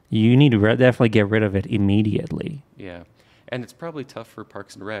you need to definitely get rid of it immediately. Yeah. And it's probably tough for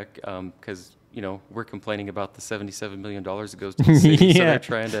Parks and Rec because, we're complaining about the $77 million that goes to the city. Yeah. So they're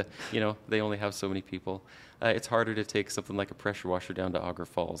trying to, they only have so many people. It's harder to take something like a pressure washer down to Auger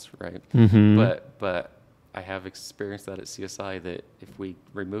Falls, right? But I have experienced that at CSI, that if we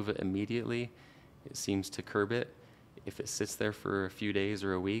remove it immediately, it seems to curb it. If it sits there for a few days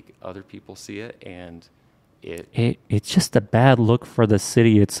or a week, other people see it, and it's just a bad look for the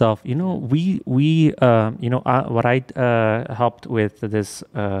city itself. What I helped with this,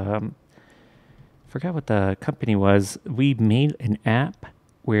 forgot what the company was. We made an app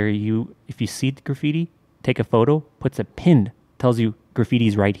where if you see the graffiti, take a photo, puts a pin, tells you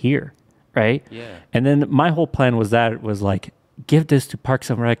graffiti's right here, right? Yeah. And then my whole plan was like, give this to Parks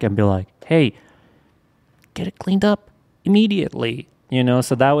and Rec and be like, hey, get it cleaned up immediately.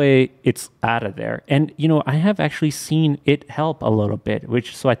 So that way it's out of there. And, I have actually seen it help a little bit,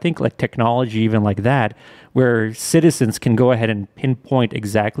 so I think like technology, even like that, where citizens can go ahead and pinpoint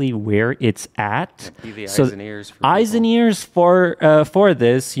exactly where it's at. Be the so eyes and ears for eyes people. And ears for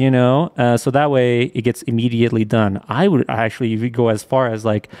this, so that way it gets immediately done. I would actually even go as far as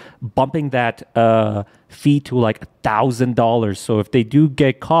like bumping that fee to like $1,000. So if they do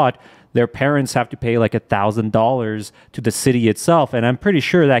get caught, their parents have to pay like $1,000 to the city itself. And I'm pretty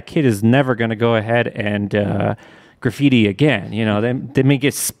sure that kid is never going to go ahead and graffiti again. They may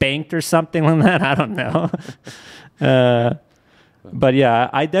get spanked or something like that. I don't know. But yeah,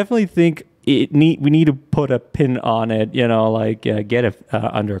 I definitely think we need to put a pin on it, get it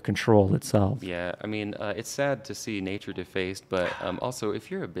under control itself. Yeah, I mean, it's sad to see nature defaced, but also if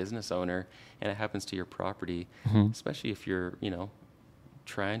you're a business owner and it happens to your property, especially if you're,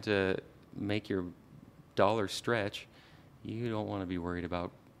 trying to make your dollar stretch, you don't want to be worried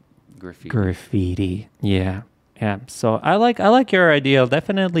about graffiti. Yeah. So I like your idea.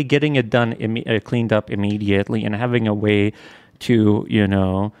 Definitely getting it done, cleaned up immediately, and having a way to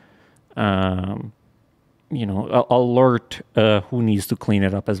alert who needs to clean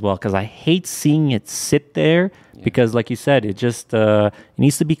it up as well. Because I hate seeing it sit there. Yeah. Because, like you said, it just it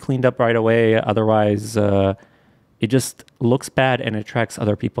needs to be cleaned up right away. Otherwise, it just looks bad and attracts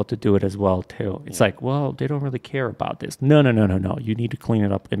other people to do it as well, too. It's like, well, they don't really care about this. No. You need to clean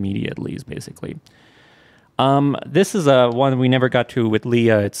it up immediately, is basically. This is one we never got to with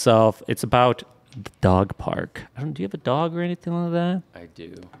Leah itself. It's about the dog park. Do you have a dog or anything like that? I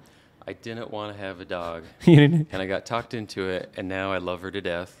do. I didn't want to have a dog. And I got talked into it, and now I love her to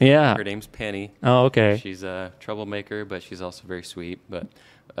death. Yeah. Her name's Penny. Oh, okay. She's a troublemaker, but she's also very sweet. But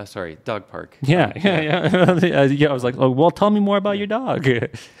dog park. Yeah. I was like, oh, well, tell me more about your dog.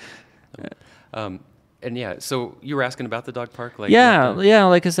 And yeah, so you were asking about the dog park, like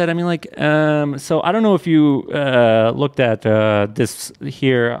like I said, I mean, so I don't know if you looked at this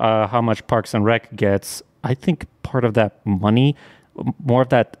here, how much Parks and Rec gets. I think part of that money, more of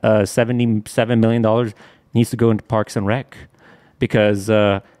that $77 million needs to go into Parks and Rec, because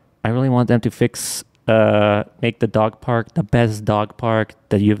I really want them to make the dog park the best dog park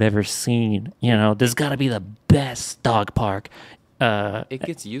that you've ever seen. There's got to be the best dog park. It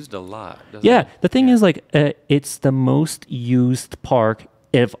gets used a lot, doesn't it? it? The thing is, like, it's the most used park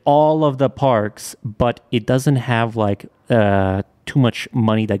of all of the parks, but it doesn't have, like, too much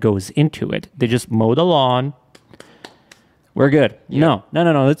money that goes into it. They just mow the lawn. We're good. Yeah.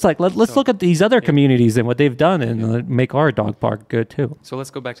 No. It's like, let's look at these other communities and what they've done and make our dog park good, too. So let's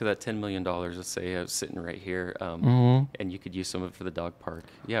go back to that $10 million, let's say, sitting right here, and you could use some of it for the dog park.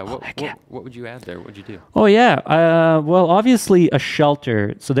 Yeah, what would you add there? What would you do? Oh, yeah. Well, obviously a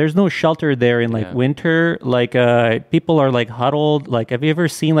shelter. So there's no shelter there in, like, winter. Like, people are, like, huddled. Like, have you ever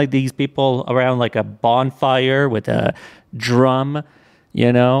seen, like, these people around, like, a bonfire with a drum?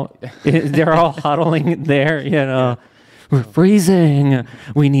 You know, they're all huddling there. You know, we're freezing.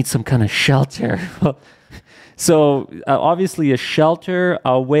 We need some kind of shelter. So obviously, a shelter,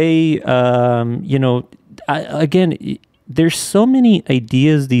 a way. You know, again, there's so many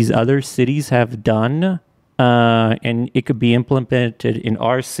ideas these other cities have done, and it could be implemented in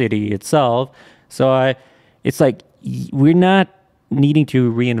our city itself. So it's like we're not needing to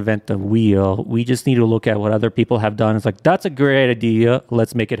reinvent the wheel. We just need to look at what other people have done. It's like, that's a great idea.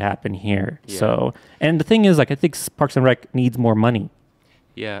 Let's make it happen here. Yeah. So, and the thing is, like, I think Parks and Rec needs more money.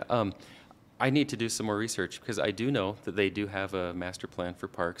 Yeah, I need to do some more research because I do know that they do have a master plan for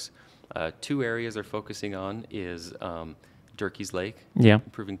parks. 2 areas they're focusing on is Durkee's Lake, Yeah.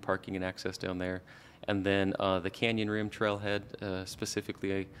 improving parking and access down there, and then the Canyon Rim Trailhead,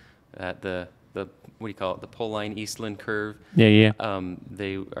 specifically at the what do you call it, the Pole Line Eastland Curve. Yeah.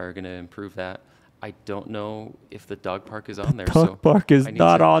 They are going to improve that. I don't know if the dog park is on there. Dog park is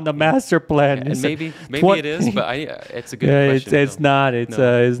not on the master plan. And maybe it is, but it's a good question. It's not. It's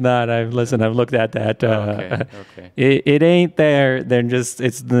not. I've looked at that. Okay. It ain't there. Then just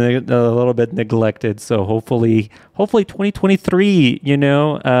it's a little bit neglected. So hopefully 2023.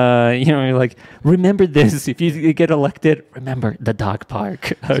 You're like, remember this. If you get elected, remember the dog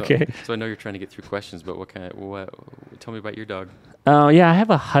park. Okay. So I know you're trying to get through questions, but what tell me about your dog. Yeah, I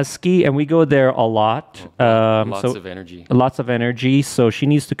have a husky, and we go there a lot. Lots of energy. Lots of energy. So she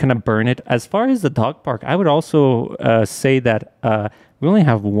needs to kind of burn it. As far as the dog park, I would also say that we only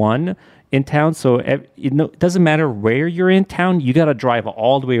have one in town. So it doesn't matter where you're in town, you got to drive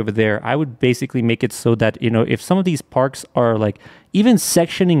all the way over there. I would basically make it so that, if some of these parks are like even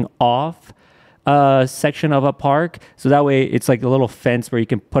sectioning off section of a park, so that way it's like a little fence where you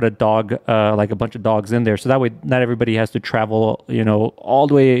can put a dog, like a bunch of dogs in there, so that way not everybody has to travel all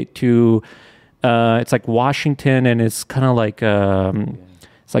the way to it's like Washington, and it's kind of like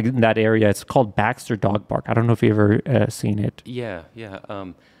it's like in that area. It's called Baxter Dog Park. I don't know if you've ever seen it. Yeah.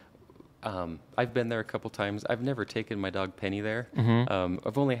 I've been there a couple times. I've never taken my dog Penny there.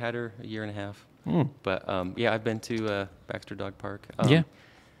 I've only had her a year and a half. But I've been to Baxter Dog Park.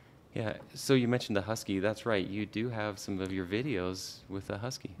 Yeah, so you mentioned the husky. That's right. You do have some of your videos with a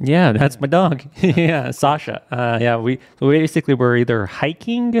husky. Yeah, that's my dog. Yeah, Sasha. We basically we're either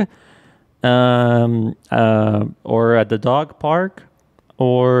hiking, or at the dog park,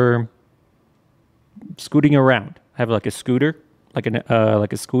 or scooting around. I have like a scooter, like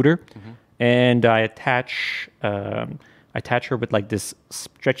a scooter, and I attach her with like this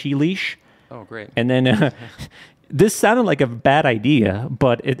stretchy leash. Oh, great! And then. This sounded like a bad idea,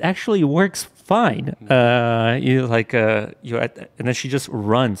 but it actually works fine. And then she just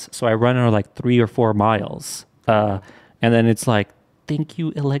runs. So I run her like 3 or 4 miles. And then it's like, thank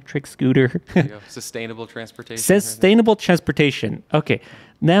you, electric scooter. There you go. Sustainable transportation. Sustainable transportation. Okay.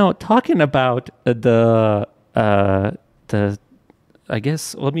 Now, talking about the I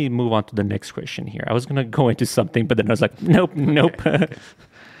guess, let me move on to the next question here. I was going to go into something, but then I was like, nope. Okay.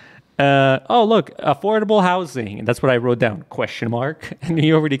 Look, affordable housing. That's what I wrote down, ? And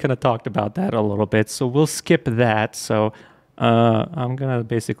you already kind of talked about that a little bit, so we'll skip that. So I'm going to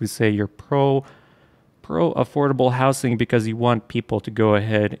basically say you're pro affordable housing because you want people to go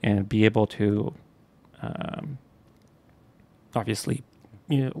ahead and be able to, obviously,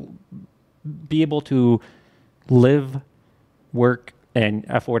 be able to live, work, and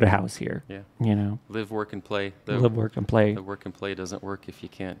afford a house here. Yeah. Live, work, and play. Live, work, and play. The work and play doesn't work if you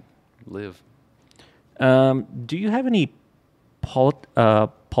can't live. Do you have any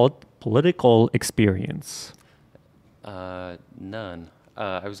political experience? None.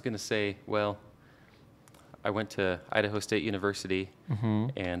 I was going to say, well, I went to Idaho State University,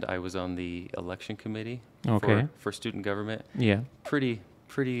 and I was on the election committee for student government. Yeah. Pretty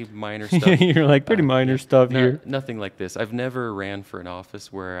minor stuff. You're like pretty minor stuff here. Nothing like this. I've never ran for an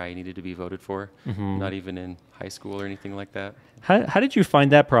office where I needed to be voted for, not even in high school or anything like that. How did you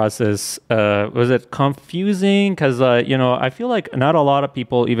find that process? Was it confusing? Because, I feel like not a lot of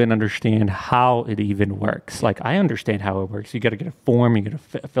people even understand how it even works. Like, I understand how it works. You got to get a form, you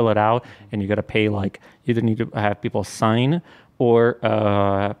got to fill it out, and you got to pay, like, you either need to have people sign or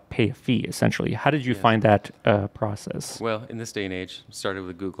pay a fee, essentially. How did you find that process? Well, in this day and age, started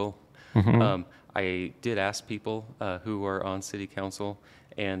with Google. I did ask people who are on city council,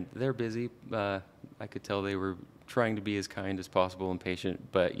 and they're busy. I could tell they were trying to be as kind as possible and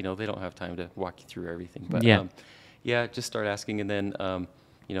patient, but, they don't have time to walk you through everything. But, just start asking, and then,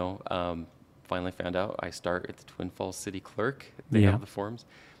 finally found out I start at the Twin Falls City Clerk. They have the forms,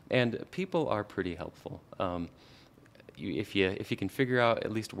 and people are pretty helpful. If you can figure out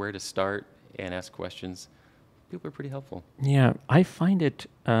at least where to start and ask questions, people are pretty helpful. Yeah, I find it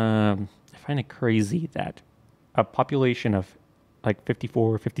crazy that a population of like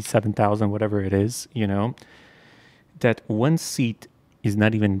 54, 57,000, whatever it is, that one seat is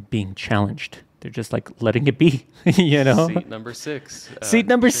not even being challenged. They're just like letting it be, Seat number 6. Seat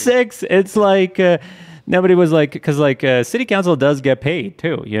number sure. 6. It's like nobody was like, because like city council does get paid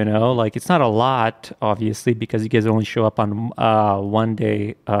too, like it's not a lot, obviously, because you guys only show up on one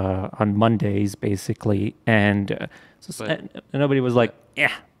day on Mondays, basically. And and nobody was like,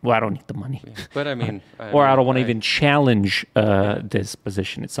 yeah, well, I don't need the money. Yeah. But I mean, Or I don't want to even challenge this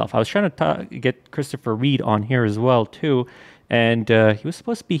position itself. I was trying to get Christopher Reed on here as well, too. And he was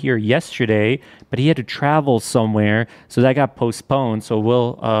supposed to be here yesterday, but he had to travel somewhere, so that got postponed.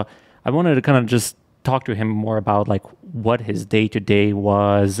 So I wanted to kind of just talk to him more about like what his day-to-day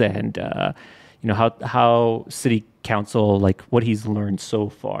was, and how city council, like what he's learned so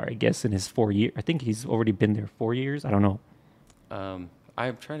far, I guess, in his 4 years. I think he's already been there 4 years. I don't know.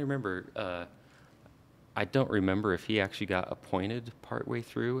 I'm trying to remember. I don't remember if he actually got appointed partway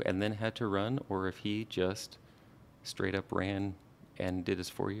through and then had to run, or if he just straight up ran and did his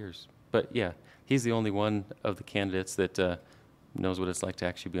 4 years. But yeah, he's the only one of the candidates that knows what it's like to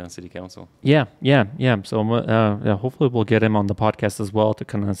actually be on city council. Yeah. So hopefully we'll get him on the podcast as well to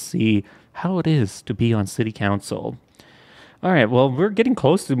kind of see how it is to be on city council. All right. Well, we're getting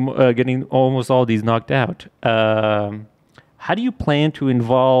close to getting almost all these knocked out. How do you plan to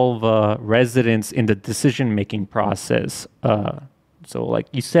involve residents in the decision-making process? So like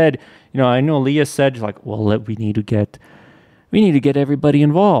you said, I know Leah said like, well, we need to get everybody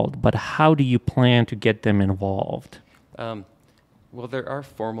involved, but how do you plan to get them involved? Well, there are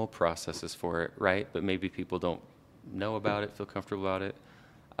formal processes for it, right? But maybe people don't know about it, feel comfortable about it.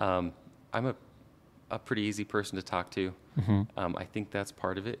 I'm a pretty easy person to talk to. Mm-hmm. I think that's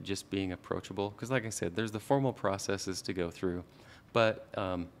part of it, just being approachable. Because like I said, there's the formal processes to go through, but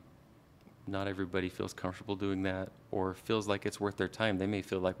not everybody feels comfortable doing that or feels like it's worth their time. They may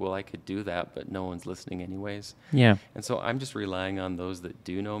feel like, well, I could do that, but no one's listening anyways. Yeah. And so I'm just relying on those that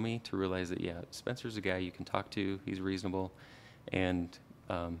do know me to realize that, yeah, Spencer's a guy you can talk to. He's reasonable, and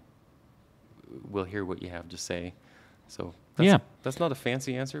we'll hear what you have to say. So that's not a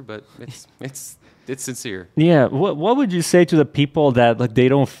fancy answer, but it's sincere. Yeah. What would you say to the people that like they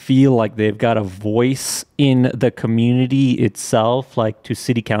don't feel like they've got a voice in the community itself, like to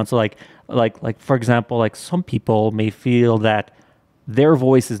city council, like for example, like some people may feel that their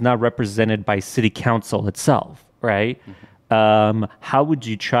voice is not represented by city council itself, right? Mm-hmm. How would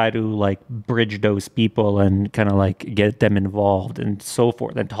you try to like bridge those people and kind of like get them involved and so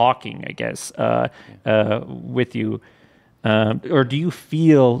forth, and talking, I guess, with you? Or do you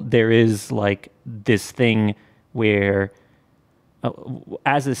feel there is like this thing where,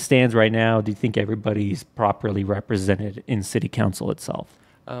 as it stands right now, do you think everybody's properly represented in city council itself?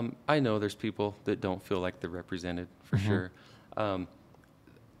 I know there's people that don't feel like they're represented, for mm-hmm. sure.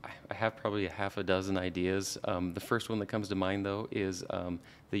 I have probably a half a dozen ideas. The first one that comes to mind, though, is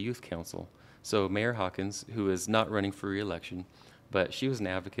the youth council. So Mayor Hawkins, who is not running for re-election, but she was an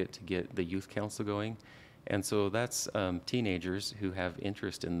advocate to get the youth council going. And so that's teenagers who have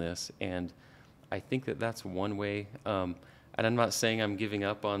interest in this. And I think that that's one way. And I'm not saying I'm giving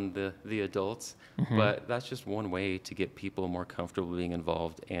up on the adults, mm-hmm. but that's just one way to get people more comfortable being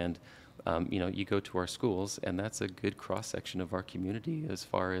involved. And, you go to our schools, and that's a good cross-section of our community as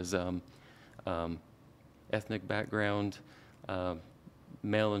far as ethnic background,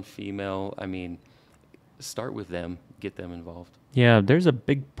 male and female. I mean, start with them, get them involved. Yeah, there's a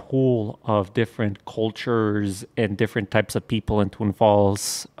big pool of different cultures and different types of people in Twin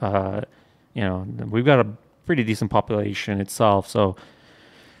Falls. We've got a pretty decent population itself. So,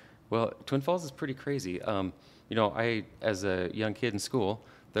 well, Twin Falls is pretty crazy. I, as a young kid in school,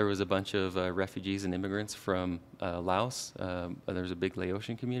 there was a bunch of refugees and immigrants from Laos. There was a big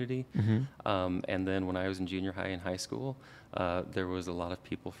Laotian community. Mm-hmm. And then when I was in junior high and high school, there was a lot of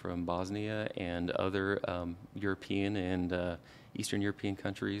people from Bosnia and other European and Eastern European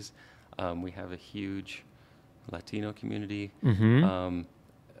countries. We have a huge Latino community. Mm-hmm.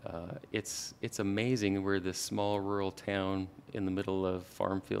 It's amazing. We're this small rural town in the middle of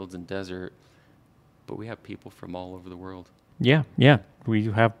farm fields and desert, but we have people from all over the world. Yeah. We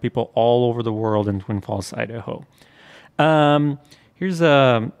have people all over the world in Twin Falls, Idaho. Here's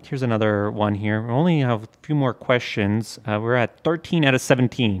another one here. We only have a few more questions. We're at 13 out of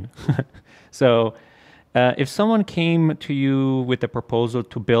 17. So if someone came to you with a proposal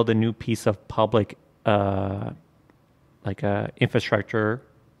to build a new piece of public infrastructure,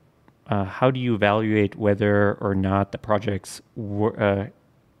 how do you evaluate whether or not the project's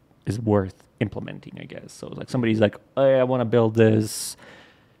is worth implementing, I guess. So like somebody's like, hey, I want to build this.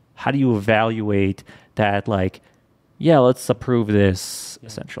 How do you evaluate that? Like, yeah, let's approve this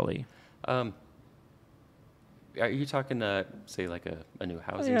essentially. Are you talking, say, like a new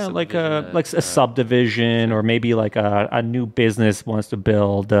housing? Yeah, subdivision, like a subdivision, or maybe like a new business wants to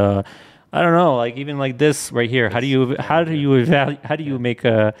build. I don't know, like even like this right here. How do you evaluate? How do you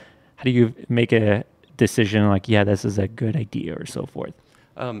make a decision? Like, yeah, this is a good idea, or so forth.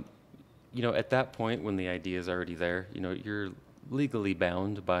 At that point, when the idea is already there, you're legally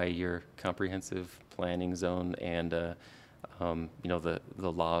bound by your comprehensive planning zone and, the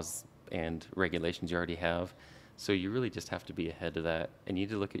laws and regulations you already have. So you really just have to be ahead of that. And you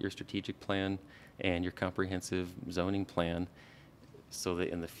need to look at your strategic plan and your comprehensive zoning plan so that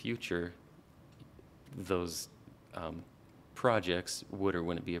in the future, those projects would or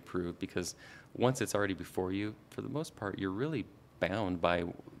wouldn't be approved. Because once it's already before you, for the most part, you're really bound by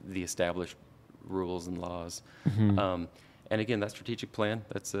the established rules and laws. And again, that strategic plan,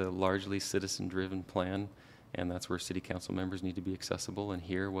 that's a largely citizen-driven plan, and that's where city council members need to be accessible and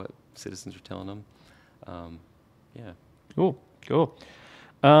hear what citizens are telling them. Yeah. Cool.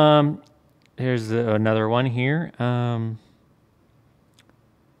 Here's another one here.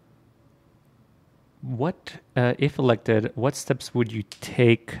 What, if elected, what steps would you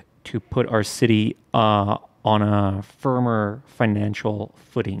take to put our city on a firmer financial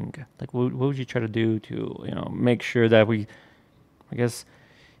footing? Like, what would you try to do to, make sure that I guess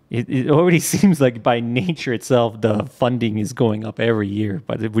it already seems like by nature itself, the funding is going up every year,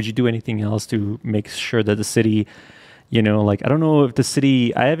 but would you do anything else to make sure that the city, like, I don't know if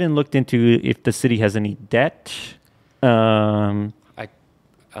I haven't looked into if the city has any debt.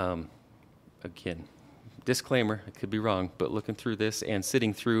 Again, disclaimer, I could be wrong, but looking through this and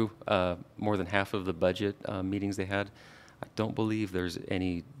sitting through more than half of the budget meetings they had, I don't believe there's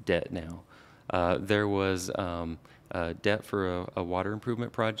any debt now. There was debt for a water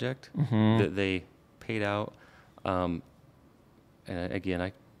improvement project that they paid out. And again,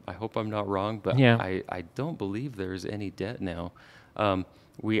 I hope I'm not wrong, but I don't believe there's any debt now.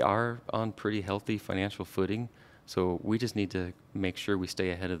 We are on pretty healthy financial footing, so we just need to make sure we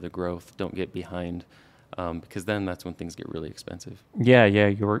stay ahead of the growth, don't get behind, because then that's when things get really expensive.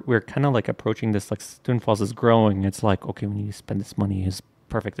 Yeah. We're kind of like approaching this, like Student Falls is growing. It's like, okay, we need to spend this money as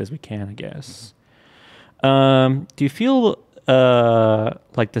perfect as we can, I guess. Do you feel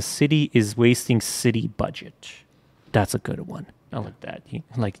like the city is wasting city budget? That's a good one. I like that.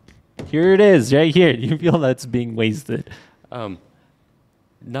 Like, here it is, right here. You feel that's being wasted?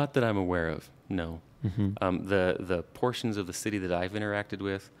 Not that I'm aware of, no. The portions of the city that I've interacted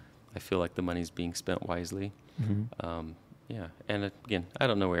with, I feel like the money's being spent wisely. Yeah, and again, I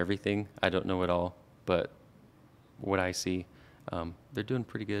don't know everything. I don't know it all, but what I see, they're doing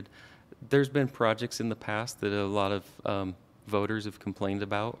pretty good. There's been projects in the past that a lot of voters have complained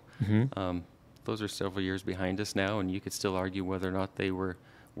about. Those are several years behind us now, and you could still argue whether or not they were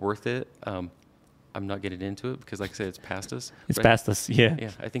worth it. I'm not getting into it because, like I said, it's past us. It's past us, yeah. Yeah,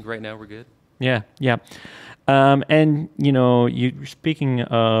 I think right now we're good. Yeah. And, you speaking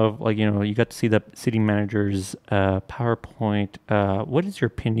of, like, you got to see the city manager's PowerPoint. What is your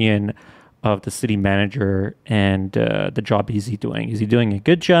opinion of the city manager and the job is he doing? Is he doing a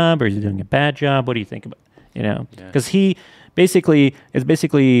good job or is he doing a bad job? What do you think about, because he basically,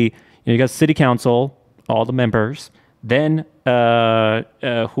 you got city council, all the members, then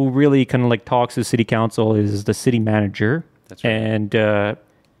who really kind of like talks to city council is the city manager. That's right. And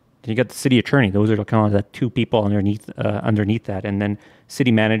you got the city attorney. Those are kind of like the two people underneath that. And then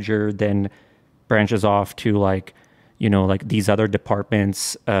city manager then branches off to like these other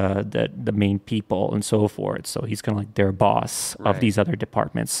departments, the main people and so forth. So he's kind of like their boss of these other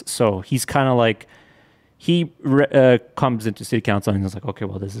departments. So he's kind of like, he comes into city council and is like, okay,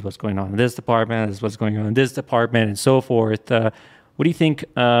 well, this is what's going on in this department. This is what's going on in this department and so forth. What do you think?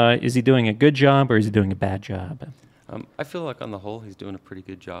 Is he doing a good job or is he doing a bad job? I feel like on the whole, he's doing a pretty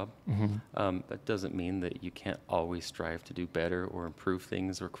good job. That doesn't mean that you can't always strive to do better or improve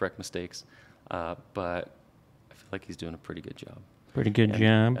things or correct mistakes. But I feel like he's doing a pretty good job. Pretty good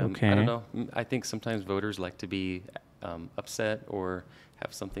job. Okay. I don't know. I think sometimes voters like to be upset or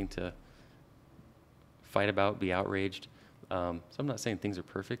have something to fight about, be outraged. So I'm not saying things are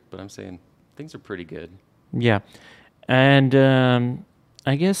perfect, but I'm saying things are pretty good. Yeah. And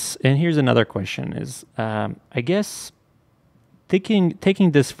I guess, and here's another question is, I guess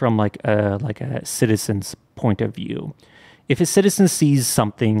taking this from like a citizen's point of view, if a citizen sees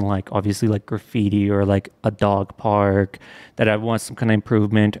something like obviously like graffiti or like a dog park that wants some kind of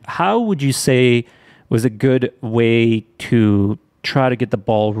improvement, how would you say was a good way to try to get the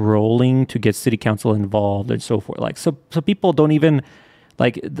ball rolling to get city council involved and so forth. Like, so people don't even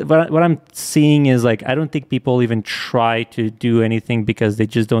like what I'm seeing is like, I don't think people even try to do anything because they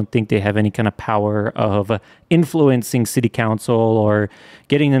just don't think they have any kind of power of influencing city council or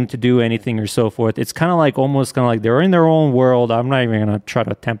getting them to do anything or so forth. It's kind of like almost kind of like they're in their own world. I'm not even going to try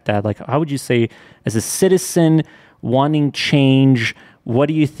to attempt that. Like, how would you say as a citizen wanting change, what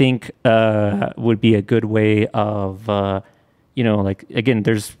do you think would be a good way of like, again,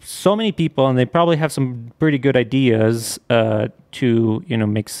 there's so many people and they probably have some pretty good ideas to,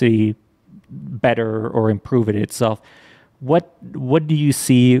 make city better or improve it itself. What do you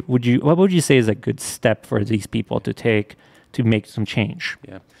see? What would you say is a good step for these people to take to make some change?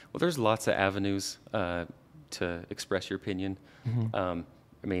 Yeah. Well, there's lots of avenues to express your opinion.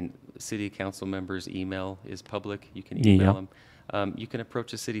 City council members' email is public. You can email them. You can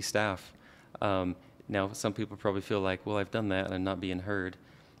approach the city staff. Now, some people probably feel like, well, I've done that and I'm not being heard.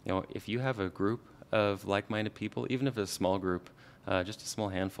 If you have a group of like-minded people, even if it's a small group, just a small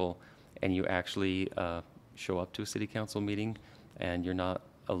handful, and you actually show up to a city council meeting and you're not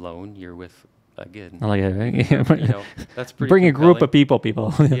alone, you're with, again, I like it. That's pretty Bring compelling. a group of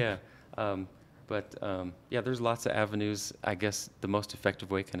people. Yeah. There's lots of avenues. I guess the most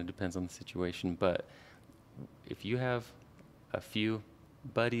effective way kind of depends on the situation. But if you have a few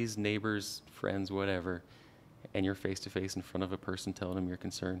buddies, neighbors, friends, whatever, and you're face-to-face in front of a person telling them your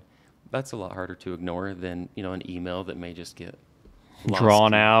concern, that's a lot harder to ignore than, an email that may just get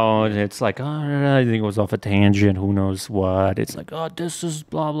drawn out. It's like, I think it was off a tangent, who knows what. It's like, this is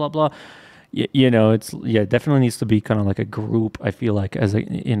blah, blah, blah. It definitely needs to be kind of like a group, I feel like, as a,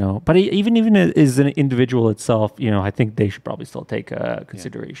 but even as an individual itself, I think they should probably still take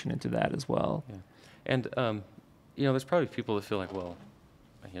consideration into that as well. Yeah. And, there's probably people that feel like, well,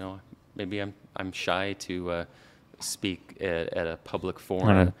 maybe I'm shy to speak at a public forum.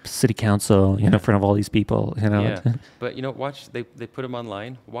 On a city council, in front of all these people, Yeah, but watch. They put them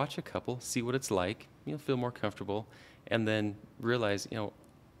online. Watch a couple, see what it's like. Feel more comfortable, and then realize,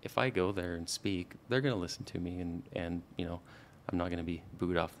 if I go there and speak, they're going to listen to me, and I'm not going to be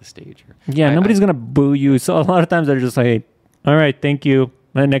booed off the stage. Nobody's going to boo you. So a lot of times they're just like, all right, thank you.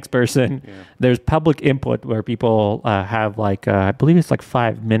 The next person. Yeah. There's public input where people have like, I believe it's like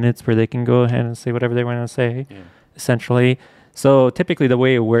 5 minutes where they can go ahead and say whatever they want to say, essentially. So typically the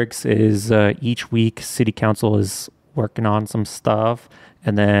way it works is each week city council is working on some stuff,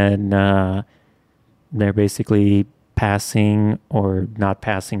 and then they're basically passing or not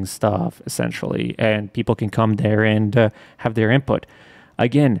passing stuff, essentially. And people can come there and have their input.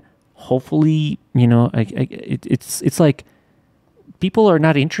 Again, hopefully, it's like, people are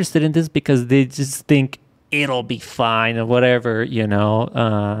not interested in this because they just think it'll be fine or whatever,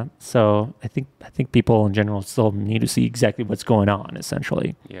 So I think people in general still need to see exactly what's going on,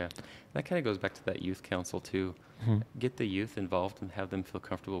 essentially. Yeah, that kind of goes back to that youth council too. Mm-hmm. Get the youth involved and have them feel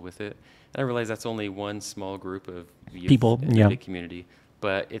comfortable with it. And I realize that's only one small group of youth people in the big community,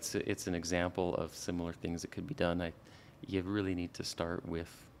 but it's an example of similar things that could be done. You really need to start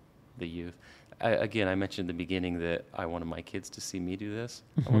with the youth. I mentioned in the beginning that I wanted my kids to see me do this.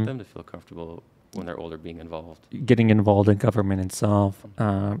 Mm-hmm. I want them to feel comfortable when they're older being involved. Getting involved in government itself.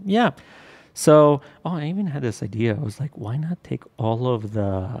 So, I even had this idea. I was like, why not take all of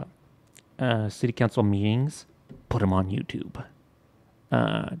the city council meetings, put them on YouTube?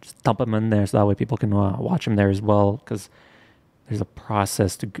 Just dump them in there so that way people can watch them there as well, because there's a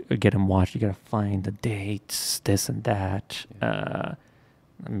process to get them watched. You got to find the dates, this and that. Yeah.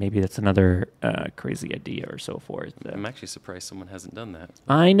 Maybe that's another crazy idea or so forth. I'm actually surprised someone hasn't done that.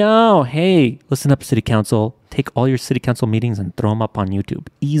 I know. Hey, listen up, City Council. Take all your City Council meetings and throw them up on YouTube.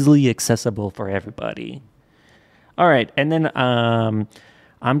 Easily accessible for everybody. All right. And then I'm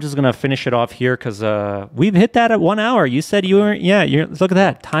just going to finish it off here because we've hit that at 1 hour. You said you were, look at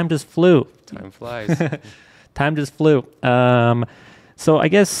that. Time just flew. Time flies. Time just flew. So I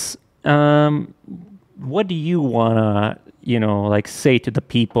guess, what do you want to, say to the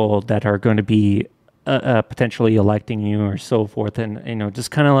people that are going to be potentially electing you or so forth, and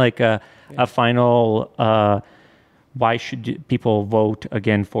just kind of like a final why should people vote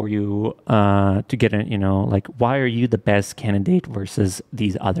again for you to get why are you the best candidate versus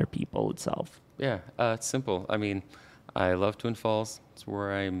these other people itself? It's simple. I love Twin Falls. It's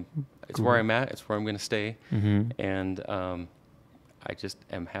where I'm at. It's where I'm going to stay. Mm-hmm. And I just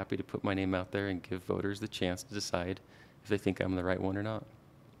am happy to put my name out there and give voters the chance to decide if they think I'm the right one or not.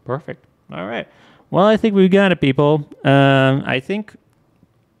 Perfect. All right. Well, I think we've got it, people. I think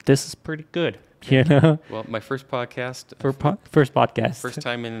this is pretty good. You know, Well, my first podcast. first podcast. First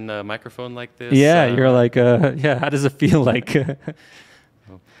time in a microphone like this. Yeah, you're like, yeah. How does it feel like?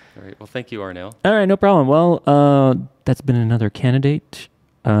 All right. Well, thank you, Arnell. All right, no problem. Well, that's been another candidate.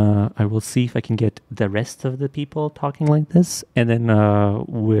 I will see if I can get the rest of the people talking like this, and then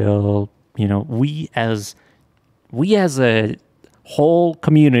we'll, we as a whole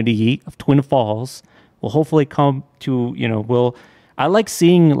community of Twin Falls will hopefully come to, I like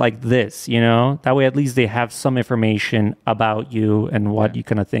seeing like this, that way at least they have some information about you and what you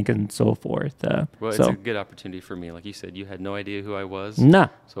kind of think and so forth. Well, it's a good opportunity for me. Like you said, you had no idea who I was. Nah.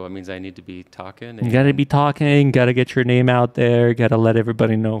 So it means I need to be talking. You got to be talking, got to get your name out there, got to let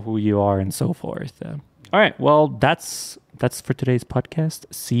everybody know who you are and so forth. All right. Well, that's for today's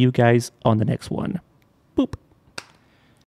podcast. See you guys on the next one. Boop.